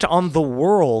effect on the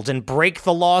world and break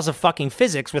the laws of fucking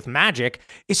physics with magic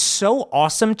is so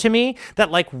awesome to me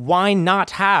that, like, why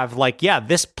not have, like, yeah,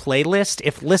 this playlist,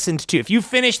 if you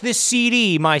finish this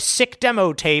CD, my sick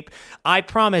demo tape, I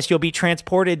promise you'll be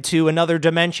transported to another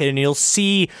dimension and you'll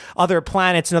see other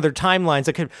planets and other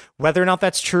timelines. Whether or not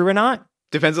that's true or not,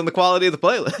 depends on the quality of the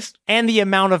playlist. And the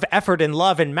amount of effort and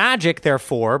love and magic,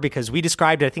 therefore, because we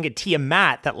described it, I think, at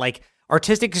Tiamat, that like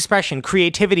artistic expression,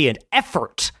 creativity, and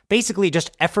effort, basically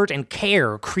just effort and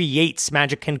care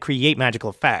can create magical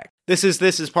effect. This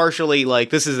is partially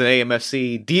like, this is an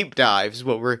AMFC deep dives.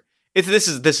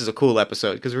 This is a cool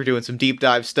episode because we're doing some deep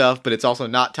dive stuff, but it's also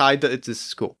not tied to this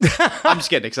is cool. I'm just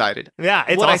getting excited. Yeah,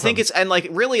 it's what awesome. I think it's, and like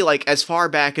really like as far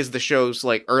back as the show's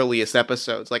like earliest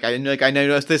episodes, like I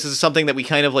noticed this is something that we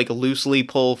kind of like loosely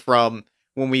pull from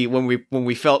when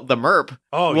we felt the MERP.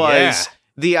 Was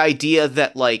the idea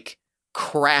that like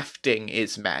crafting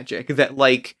is magic, that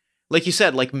like you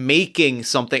said, like making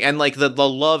something, and like the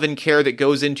love and care that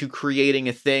goes into creating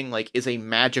a thing, like, is a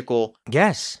magical.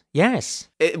 Yes.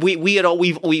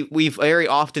 We've very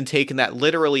often taken that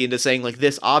literally into saying like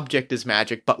this object is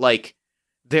magic, but like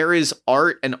there is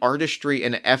art and artistry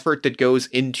and effort that goes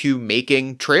into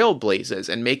making trailblazes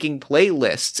and making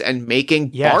playlists and making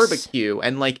barbecue,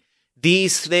 and like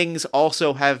these things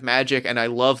also have magic. And I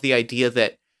love the idea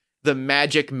that the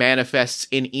magic manifests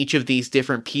in each of these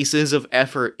different pieces of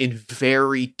effort in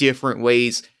very different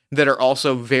ways that are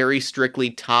also very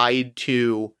strictly tied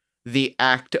to the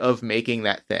act of making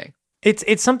that thing.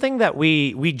 It's something that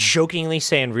we jokingly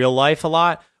say in real life a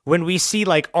lot when we see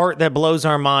like art that blows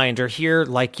our mind, or hear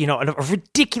like, you know, a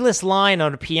ridiculous line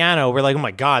on a piano. We're like, oh my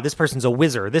God, this person's a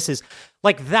wizard. This is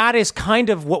like, that is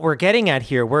kind of what we're getting at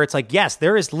here, where it's like, yes,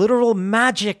 there is literal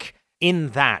magic in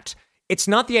that. It's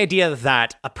not the idea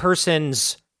that a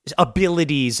person's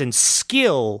abilities and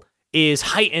skill is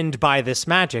heightened by this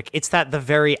magic. It's that the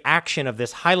very action of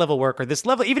this high-level work, or this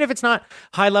level, even if it's not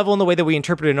high level in the way that we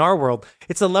interpret it in our world,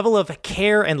 it's a level of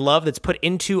care and love that's put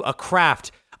into a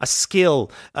craft, a skill,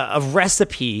 a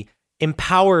recipe,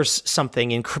 empowers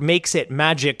something and makes it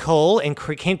magical, and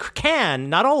can,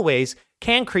 not always,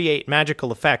 can create magical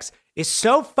effects, is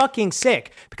so fucking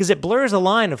sick, because it blurs a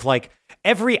line of like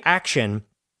every action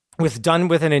done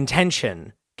with an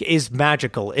intention is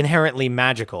magical, inherently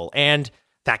magical. And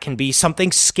that can be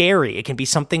something scary. It can be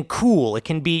something cool. It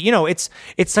can be, it's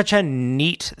such a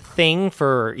neat thing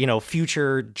for,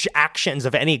 future actions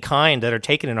of any kind that are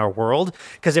taken in our world.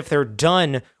 Because if they're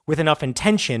done with enough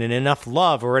intention and enough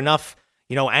love or enough,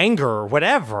 anger or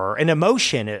whatever, an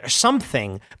emotion or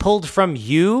something pulled from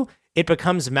you, it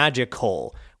becomes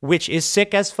magical, which is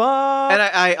sick as fuck. And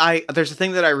I there's a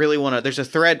thing that I really want to, there's a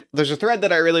thread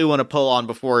that I really want to pull on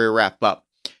before we wrap up.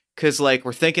 Because,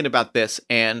 we're thinking about this,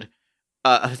 and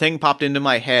a thing popped into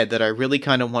my head that I really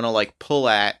kind of want to, pull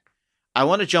at. I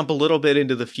want to jump a little bit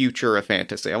into the future of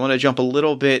fantasy. I want to jump a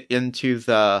little bit into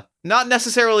the, not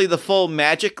necessarily the full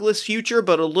magicless future,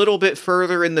 but a little bit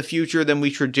further in the future than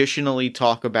we traditionally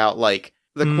talk about,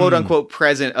 the quote-unquote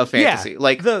present of fantasy.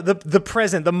 Yeah, the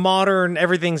present, the modern,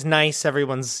 everything's nice,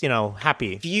 everyone's,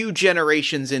 happy. Few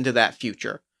generations into that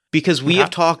future. Because we have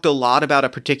talked a lot about a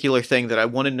particular thing that I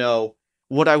want to know,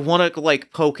 what I want to,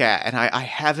 poke at, and I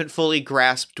haven't fully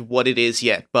grasped what it is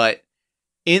yet, but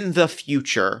in the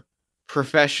future,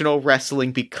 professional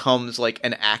wrestling becomes,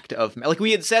 an act of...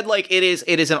 we had said, it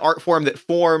is an art form that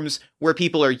forms where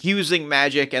people are using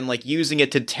magic and, using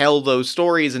it to tell those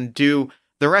stories and do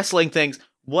the wrestling things.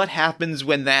 What happens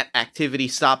when that activity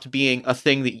stops being a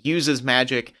thing that uses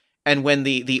magic, and when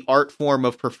the art form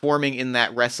of performing in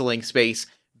that wrestling space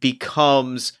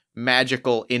becomes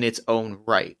magical in its own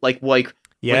right?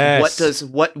 Yes.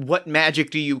 What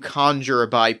magic do you conjure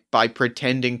by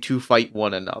pretending to fight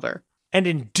one another? And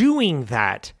in doing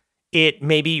that, it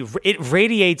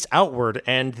radiates outward,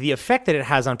 and the effect that it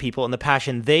has on people and the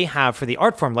passion they have for the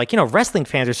art form. Wrestling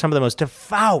fans are some of the most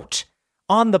devout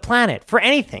on the planet for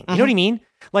anything. You know what I mean?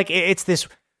 It's this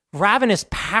ravenous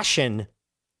passion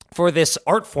for this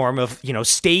art form of,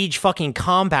 stage fucking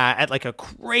combat at a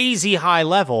crazy high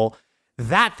level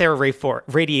that there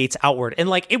radiates outward. And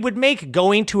it would make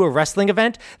going to a wrestling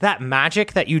event, that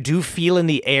magic that you do feel in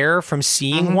the air from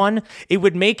seeing one, it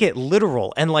would make it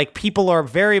literal. And people are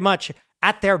very much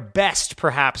at their best,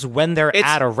 perhaps, when they're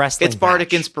at a wrestling It's bardic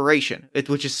match. inspiration,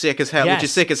 which is sick as hell. Yes. Which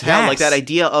is sick as hell. Yes. That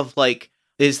idea of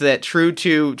is that true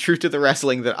to the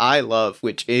wrestling that I love,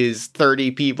 which is 30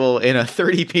 people in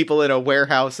a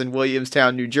warehouse in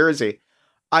Williamstown, New Jersey.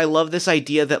 I love this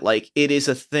idea that it is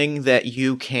a thing that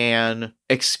you can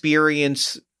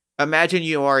experience. Imagine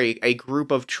you are a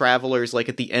group of travelers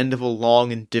at the end of a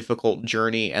long and difficult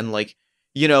journey, and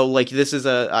this is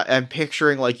I'm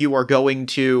picturing you are going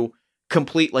to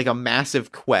complete a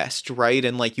massive quest, right?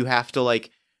 And you have to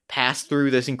pass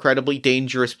through this incredibly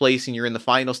dangerous place, and you're in the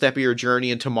final step of your journey,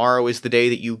 and tomorrow is the day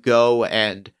that you go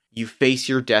and you face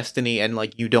your destiny,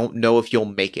 and you don't know if you'll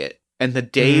make it. And the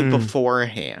day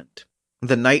beforehand,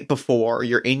 the night before,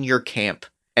 you're in your camp,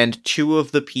 and two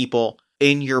of the people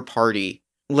in your party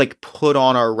put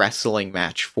on a wrestling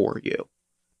match for you.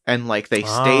 And they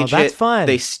stage that's it. fun.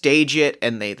 They stage it,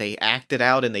 and they act it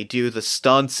out, and they do the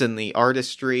stunts and the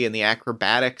artistry and the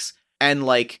acrobatics. And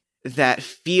that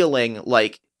feeling,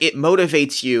 it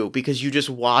motivates you because you just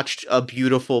watched a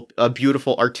beautiful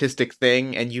artistic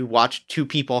thing, and you watched two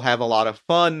people have a lot of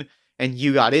fun, and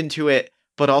you got into it.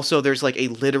 But also there's a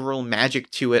literal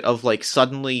magic to it of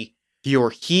suddenly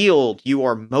you're healed, you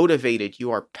are motivated,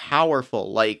 you are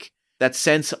powerful. That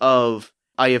sense of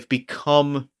I have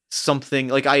become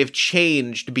something, I have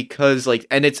changed because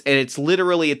and it's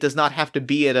literally, it does not have to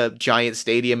be at a giant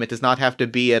stadium. It does not have to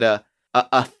be at a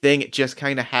thing. It just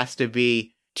kind of has to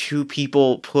be two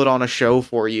people put on a show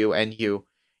for you, and you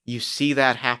see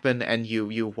that happen, and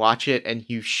you watch it, and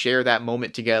you share that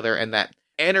moment together, and that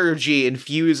energy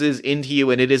infuses into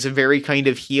you, and it is a very kind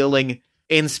of healing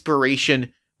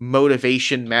inspiration,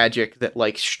 motivation magic that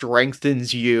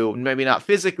strengthens you, maybe not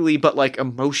physically, but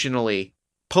emotionally,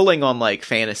 pulling on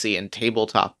fantasy and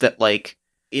tabletop that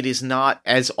it is not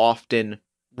as often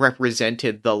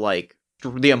represented,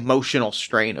 the emotional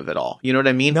strain of it all. You know what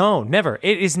I mean? No, never.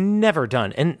 It is never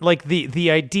done. And the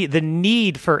idea, the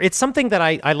need for, it's something that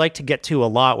I like to get to a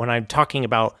lot when I'm talking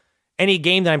about any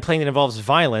game that I'm playing that involves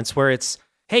violence, where it's,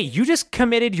 hey, you just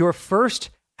committed your first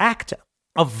act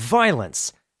of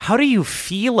violence. How do you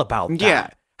feel about that? Yeah.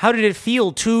 How did it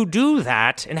feel to do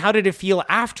that? And how did it feel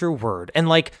afterward? And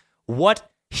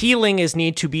what healing is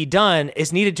needed to be done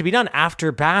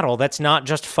after battle. That's not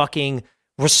just fucking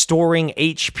restoring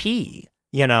HP,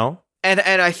 And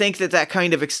I think that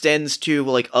kind of extends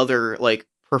to other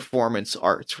performance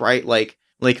arts, right? Like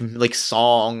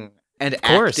song and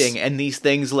acting and these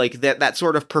things that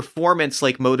sort of performance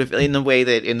motive in the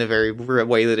very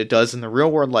way that it does in the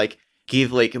real world,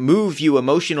 move you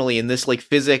emotionally, and this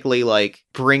physically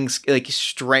brings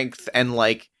strength and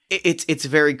it's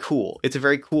very cool. It's a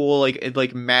very cool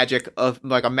like magic of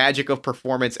like a magic of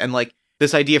performance, and like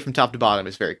this idea from top to bottom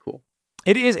is very cool.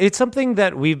 It is. It's something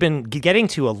that we've been getting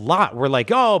to a lot. We're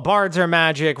like, oh, bards are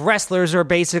magic. Wrestlers are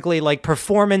basically like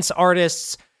performance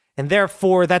artists. And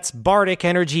therefore, that's bardic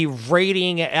energy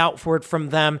radiating outward from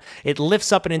them. It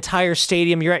lifts up an entire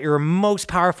stadium. You're at your most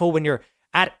powerful when you're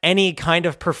at any kind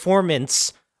of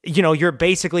performance. You know, you're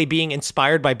basically being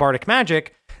inspired by bardic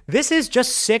magic. This is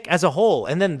just sick as a whole.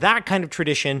 And then that kind of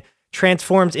tradition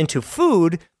transforms into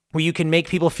food, where you can make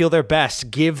people feel their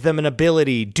best, give them an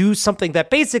ability, do something that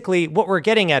basically what we're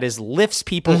getting at is lifts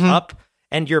people up,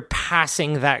 and you're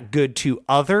passing that good to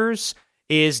others,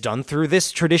 is done through this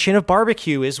tradition of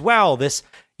barbecue as well. This,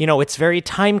 you know, it's very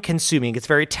time consuming. It's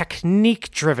very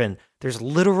technique driven. There's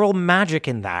literal magic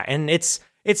in that. And it's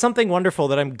something wonderful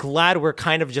that I'm glad we're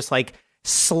kind of just like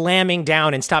slamming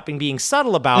down and stopping being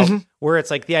subtle about, where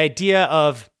it's like the idea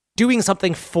of doing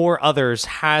something for others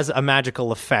has a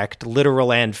magical effect,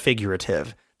 literal and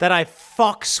figurative, that I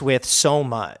fucks with so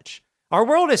much. Our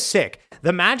world is sick.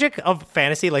 The magic of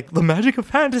fantasy, like the magic of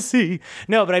fantasy.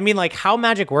 No, but I mean like how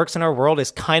magic works in our world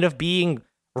is kind of being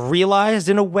realized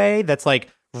in a way that's like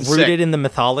rooted in the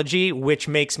mythology, which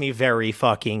makes me very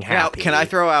fucking happy. Now, can I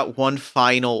throw out one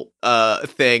final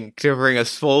thing to bring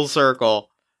us full circle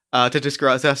to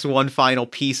discuss us one final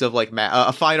piece of like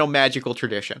a final magical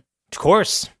tradition? Of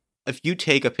course. If you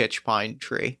take a pitch pine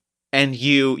tree and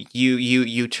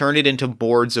you turn it into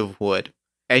boards of wood,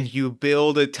 and you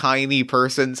build a tiny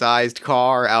person-sized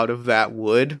car out of that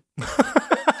wood,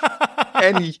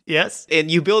 and yes,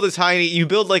 and you build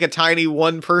like a tiny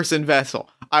one-person vessel.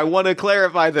 I want to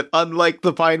clarify that unlike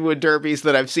the Pinewood Derbies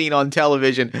that I've seen on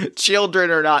television,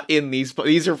 children are not in these.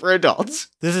 These are for adults.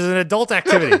 This is an adult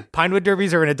activity. Pinewood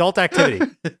Derbies are an adult activity.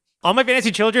 All My Fantasy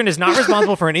Children is not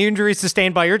responsible for any injuries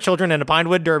sustained by your children in a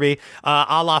Pinewood Derby,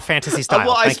 a la fantasy style.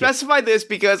 Well, I specified this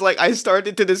because, like, I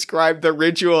started to describe the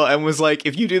ritual and was like,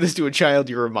 if you do this to a child,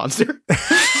 you're a monster.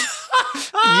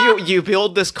 You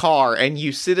build this car, and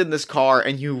you sit in this car,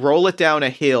 and you roll it down a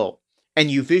hill,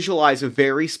 and you visualize a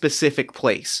very specific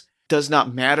place. Does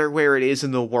not matter where it is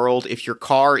in the world. If your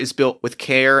car is built with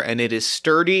care, and it is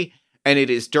sturdy, and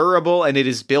it is durable, and it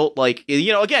is built like,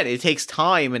 you know, again, it takes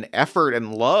time and effort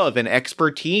and love and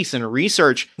expertise and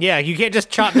research. Yeah, you can't just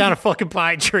chop down a fucking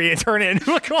pine tree and turn it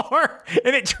into a car,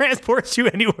 and it transports you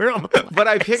anywhere on the planet. But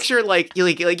I picture like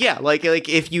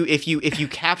if you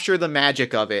capture the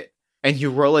magic of it and you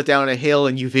roll it down a hill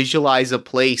and you visualize a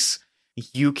place,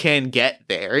 you can get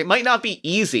there. It might not be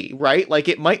easy, right? Like,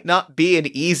 it might not be an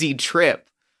easy trip,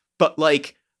 but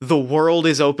like, the world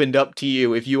is opened up to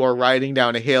you if you are riding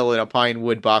down a hill in a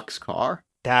Pinewood boxcar.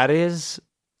 That is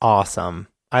awesome.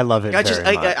 I love it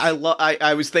very much.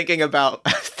 I was thinking about the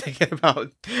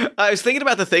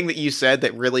thing that you said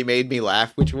that really made me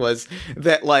laugh, which was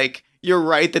that, like, you're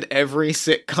right that every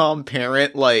sitcom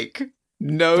parent, like,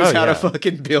 knows how to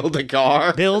fucking build a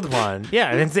car. Build one.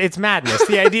 Yeah, it's madness.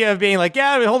 The idea of being like,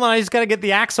 yeah, hold on, I just gotta get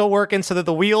the axle working so that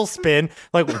the wheels spin.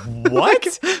 Like,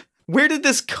 what? Where did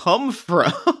this come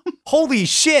from? Holy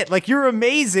shit, like, you're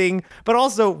amazing, but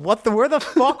also, where the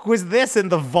fuck was this in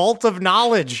the vault of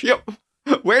knowledge? Yep.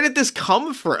 Where did this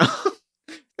come from?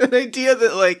 An idea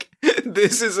that, like,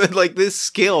 this is, like, this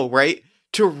skill, right?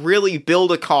 To really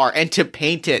build a car and to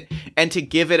paint it and to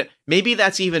give it, maybe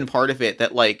that's even part of it,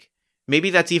 like,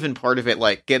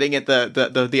 getting at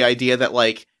the idea that,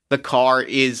 like, the car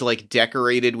is, like,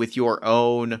 decorated with your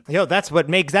own. That's what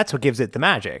gives it the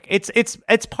magic.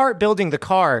 It's part building the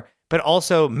car, but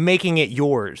also making it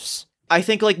yours. I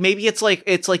think, like, maybe it's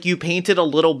like you painted a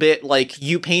little bit, like,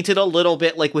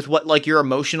 with what, like, your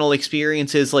emotional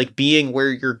experience is, like, being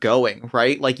where you're going,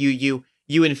 right? Like, you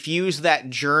infuse that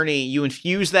journey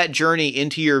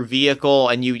into your vehicle,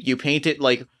 and you paint it,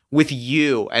 like, with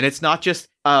you, and it's not just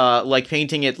like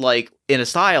painting it like in a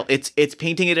style, it's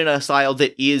painting it in a style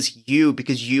that is you,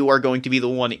 because you are going to be the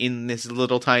one in this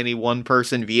little tiny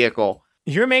one-person vehicle.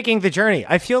 You're making the journey.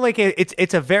 I feel like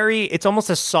it's almost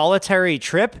a solitary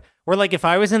trip, where, like, if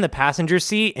I was in the passenger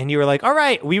seat and you were like, all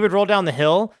right, we would roll down the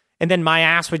hill, and then my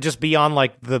ass would just be on,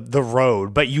 like, the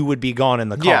road, but you would be gone in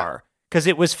the car. Because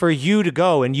it was for you to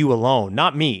go and you alone,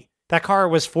 not me. That car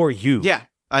was for you. Yeah,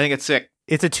 I think it's sick.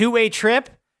 It's a two-way trip.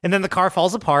 And then the car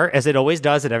falls apart, as it always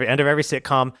does at every end of every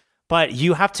sitcom. But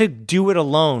you have to do it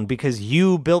alone, because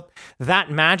you built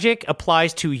that magic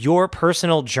applies to your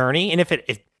personal journey. And if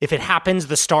it happens,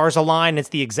 the stars align, it's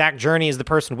the exact journey as the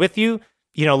person with you,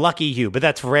 you know, lucky you. But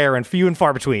that's rare and few and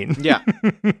far between. Yeah.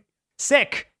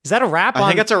 Sick. Is that a wrap? I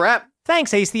think that's a wrap.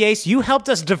 Thanks, Ace the Ace. You helped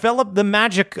us develop the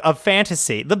magic of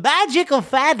fantasy. The magic of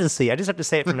fantasy. I just have to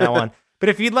say it from now on. But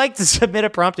if you'd like to submit a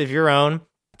prompt of your own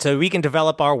so we can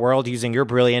develop our world using your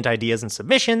brilliant ideas and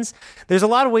submissions, there's a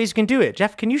lot of ways you can do it.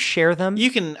 Jeff, can you share them? You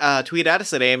can tweet at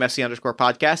us at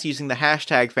AMFC_podcast using the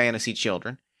hashtag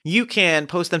FantasyChildren. You can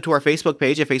post them to our Facebook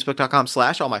page at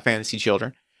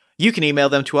facebook.com/allmyfantasychildren. You can email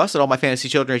them to us at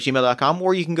allmyfantasychildren@gmail.com,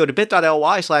 or you can go to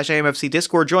bit.ly/AMFC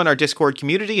Discord, join our Discord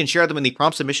community, and share them in the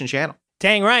prompt submission channel.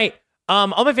 Dang right. All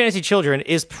My Fantasy Children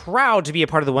is proud to be a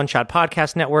part of the One Shot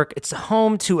Podcast Network. It's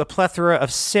home to a plethora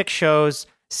of sick shows,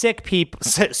 sick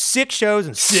shows,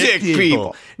 and sick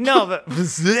people. No, but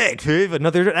sick people. No,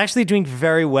 they're actually doing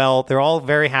very well. They're all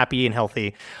very happy and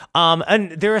healthy.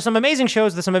 And there are some amazing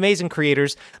shows with some amazing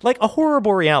creators, like Aurora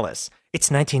Borealis.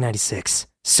 It's 1996.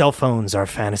 Cell phones are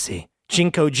fantasy.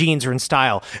 Jinko jeans are in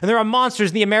style, and there are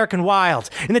monsters in the American wild.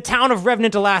 In the town of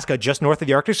Revenant, Alaska, just north of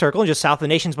the Arctic Circle and just south of the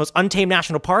nation's most untamed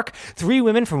national park, 3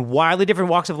 women from wildly different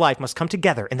walks of life must come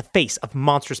together in the face of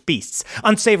monstrous beasts,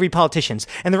 unsavory politicians,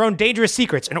 and their own dangerous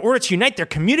secrets in order to unite their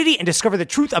community and discover the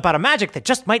truth about a magic that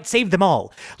just might save them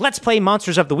all. Let's play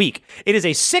Monsters of the Week. It is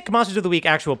a sick Monsters of the Week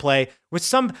actual play with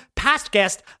some past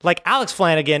guests like Alex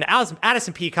Flanagan,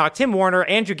 Addison Peacock, Tim Warner,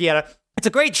 Andrew Guetta. It's a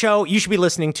great show. You should be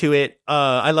listening to it.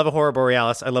 I love Aurora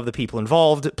Borealis. I love the people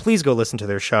involved. Please go listen to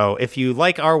their show. If you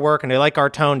like our work and they like our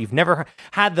tone, you've never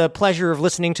had the pleasure of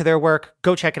listening to their work,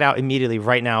 go check it out immediately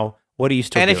right now. What are you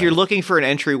still doing? And if you're looking for an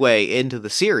entryway into the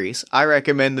series, I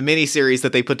recommend the mini-series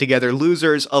that they put together,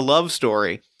 Losers, A Love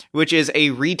Story, which is a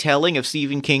retelling of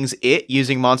Stephen King's It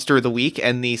using Monster of the Week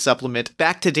and the supplement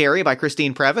Back to Derry by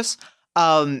Christine Previs.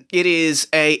 It is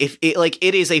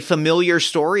a familiar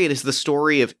story. It is the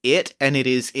story of It, and it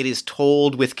is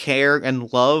told with care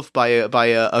and love by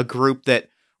a group that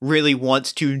really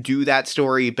wants to do that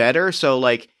story better. So,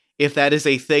 like, if that is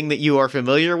a thing that you are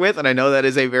familiar with, and I know that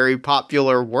is a very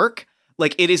popular work,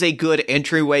 like, it is a good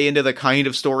entryway into the kind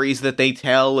of stories that they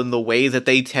tell and the way that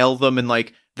they tell them and,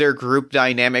 like, their group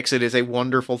dynamics. It is a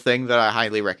wonderful thing that I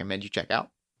highly recommend you check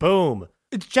out. Boom.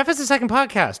 Jeff has a second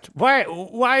podcast. Why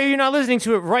are you not listening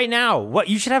to it right now? What,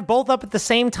 you should have both up at the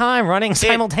same time, running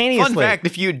simultaneously. Fun fact,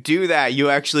 if you do that, you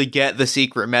actually get the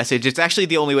secret message. It's actually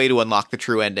the only way to unlock the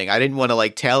true ending. I didn't want to,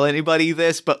 like, tell anybody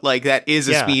this, but, like, that is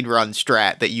a speedrun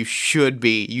strat that you should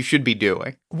be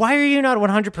doing. Why are you not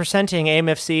 100%ing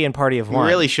AMFC and Party of One? You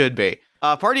really should be.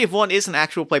 Party of One is an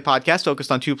actual play podcast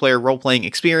focused on 2-player role-playing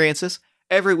experiences.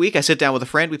 Every week, I sit down with a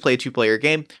friend, we play a 2-player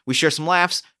game, we share some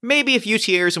laughs, maybe a few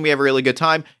tears, and we have a really good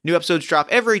time. New episodes drop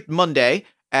every Monday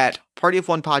at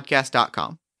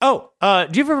partyofonepodcast.com. Oh,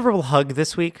 do you have a verbal hug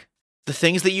this week? The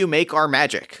things that you make are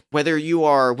magic. Whether you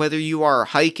are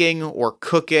hiking, or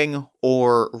cooking,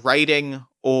 or writing,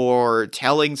 or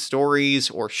telling stories,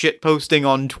 or shitposting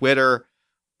on Twitter,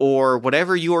 or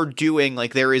whatever you're doing,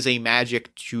 like, there is a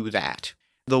magic to that.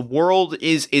 The world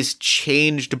is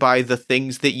changed by the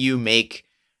things that you make.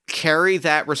 Carry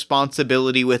that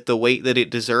responsibility with the weight that it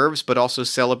deserves, but also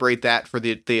celebrate that for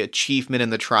the achievement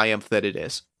and the triumph that it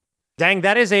is. Dang,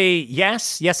 that is a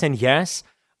yes, and yes.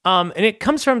 And it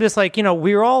comes from this, like,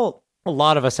 we're all, a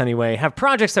lot of us anyway, have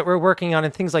projects that we're working on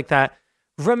and things like that.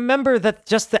 Remember that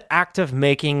just the act of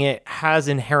making it has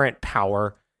inherent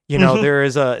power. There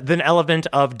is an element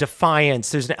of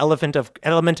defiance. There's an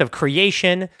element of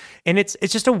creation, and it's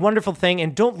just a wonderful thing.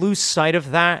 And don't lose sight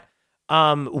of that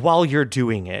while you're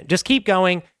doing it. Just keep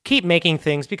going, keep making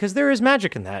things, because there is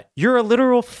magic in that. You're a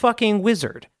literal fucking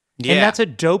wizard, and that's a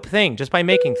dope thing just by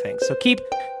making things. So keep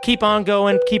on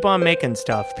going, keep on making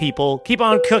stuff, people. Keep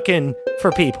on cooking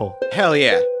for people. Hell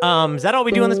yeah. Is that all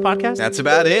we do on this podcast? That's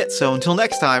about it. So until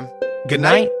next time, good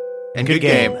night and good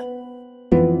game.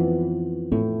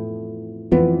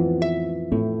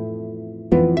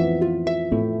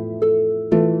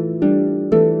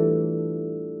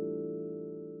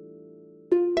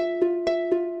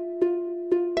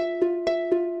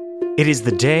 It is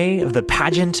the day of the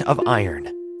Pageant of Iron,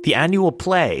 the annual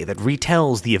play that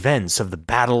retells the events of the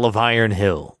Battle of Iron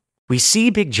Hill. We see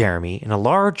Big Jeremy in a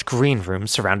large green room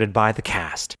surrounded by the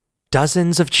cast.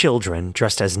 Dozens of children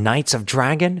dressed as Knights of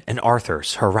Dragon and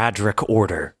Arthur's Heradric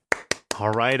Order.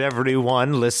 All right,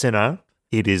 everyone, listen up.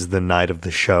 It is the night of the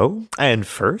show, and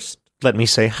first, let me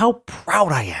say how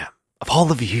proud I am of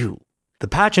all of you. The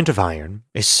Pageant of Iron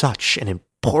is such an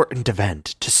important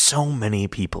event to so many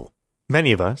people.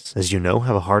 Many of us, as you know,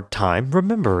 have a hard time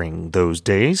remembering those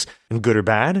days, and good or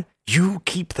bad, you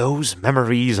keep those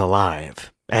memories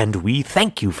alive, and we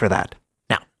thank you for that.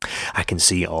 Now, I can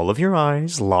see all of your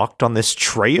eyes locked on this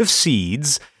tray of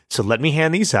seeds, so let me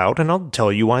hand these out and I'll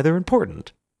tell you why they're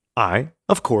important. I,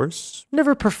 of course,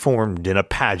 never performed in a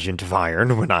pageant of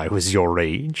iron when I was your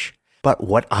age, but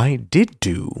what I did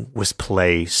do was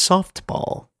play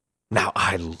softball. Now,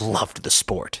 I loved the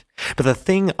sport, but the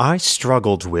thing I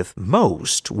struggled with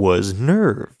most was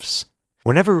nerves.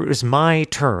 Whenever it was my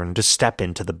turn to step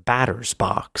into the batter's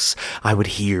box, I would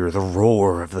hear the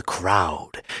roar of the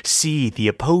crowd, see the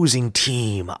opposing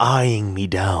team eyeing me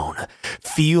down,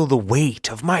 feel the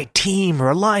weight of my team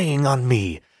relying on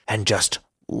me, and just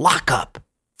lock up,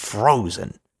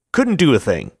 frozen. Couldn't do a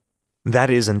thing. That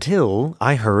is until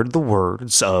I heard the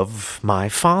words of my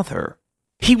father.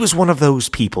 He was one of those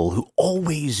people who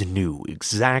always knew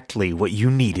exactly what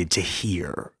you needed to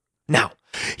hear. Now,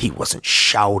 he wasn't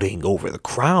shouting over the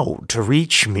crowd to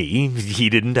reach me. He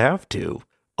didn't have to.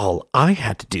 All I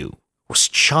had to do was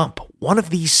chomp one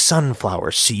of these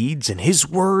sunflower seeds, and his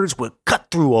words would cut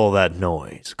through all that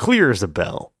noise, clear as a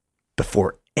bell.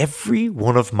 Before every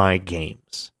one of my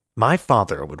games, my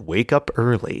father would wake up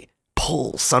early,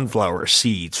 pull sunflower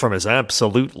seeds from his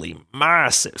absolutely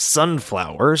massive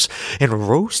sunflowers, and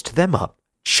roast them up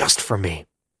just for me.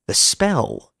 The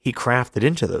spell he crafted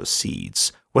into those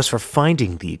seeds was for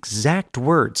finding the exact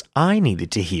words I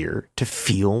needed to hear to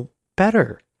feel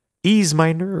better. Ease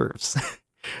my nerves.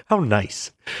 How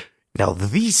nice. Now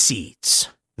these seeds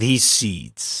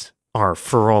are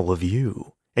for all of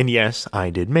you. And yes, I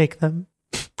did make them.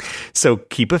 So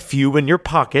keep a few in your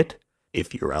pocket.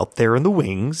 If you're out there in the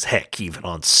wings, heck, even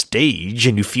on stage,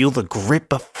 and you feel the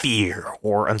grip of fear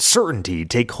or uncertainty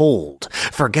take hold,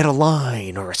 forget a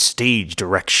line or a stage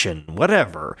direction,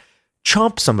 whatever,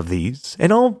 chomp some of these,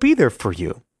 and I'll be there for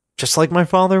you, just like my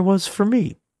father was for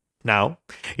me. Now,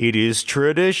 it is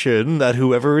tradition that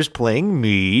whoever is playing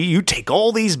me, you take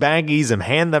all these baggies and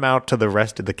hand them out to the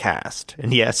rest of the cast.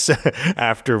 And yes,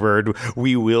 afterward,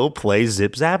 we will play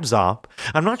Zip Zap Zop.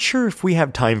 I'm not sure if we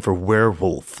have time for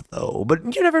Werewolf, though,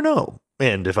 but you never know.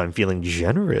 And if I'm feeling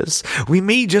generous, we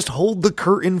may just hold the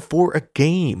curtain for a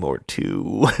game or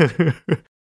two.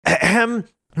 Ahem.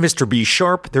 Mr. B.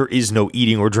 Sharp, there is no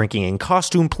eating or drinking in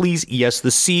costume, please. Yes,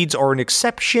 the seeds are an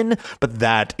exception, but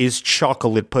that is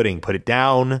chocolate pudding. Put it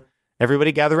down.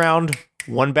 Everybody gather around.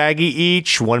 One baggie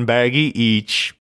each, one baggie each.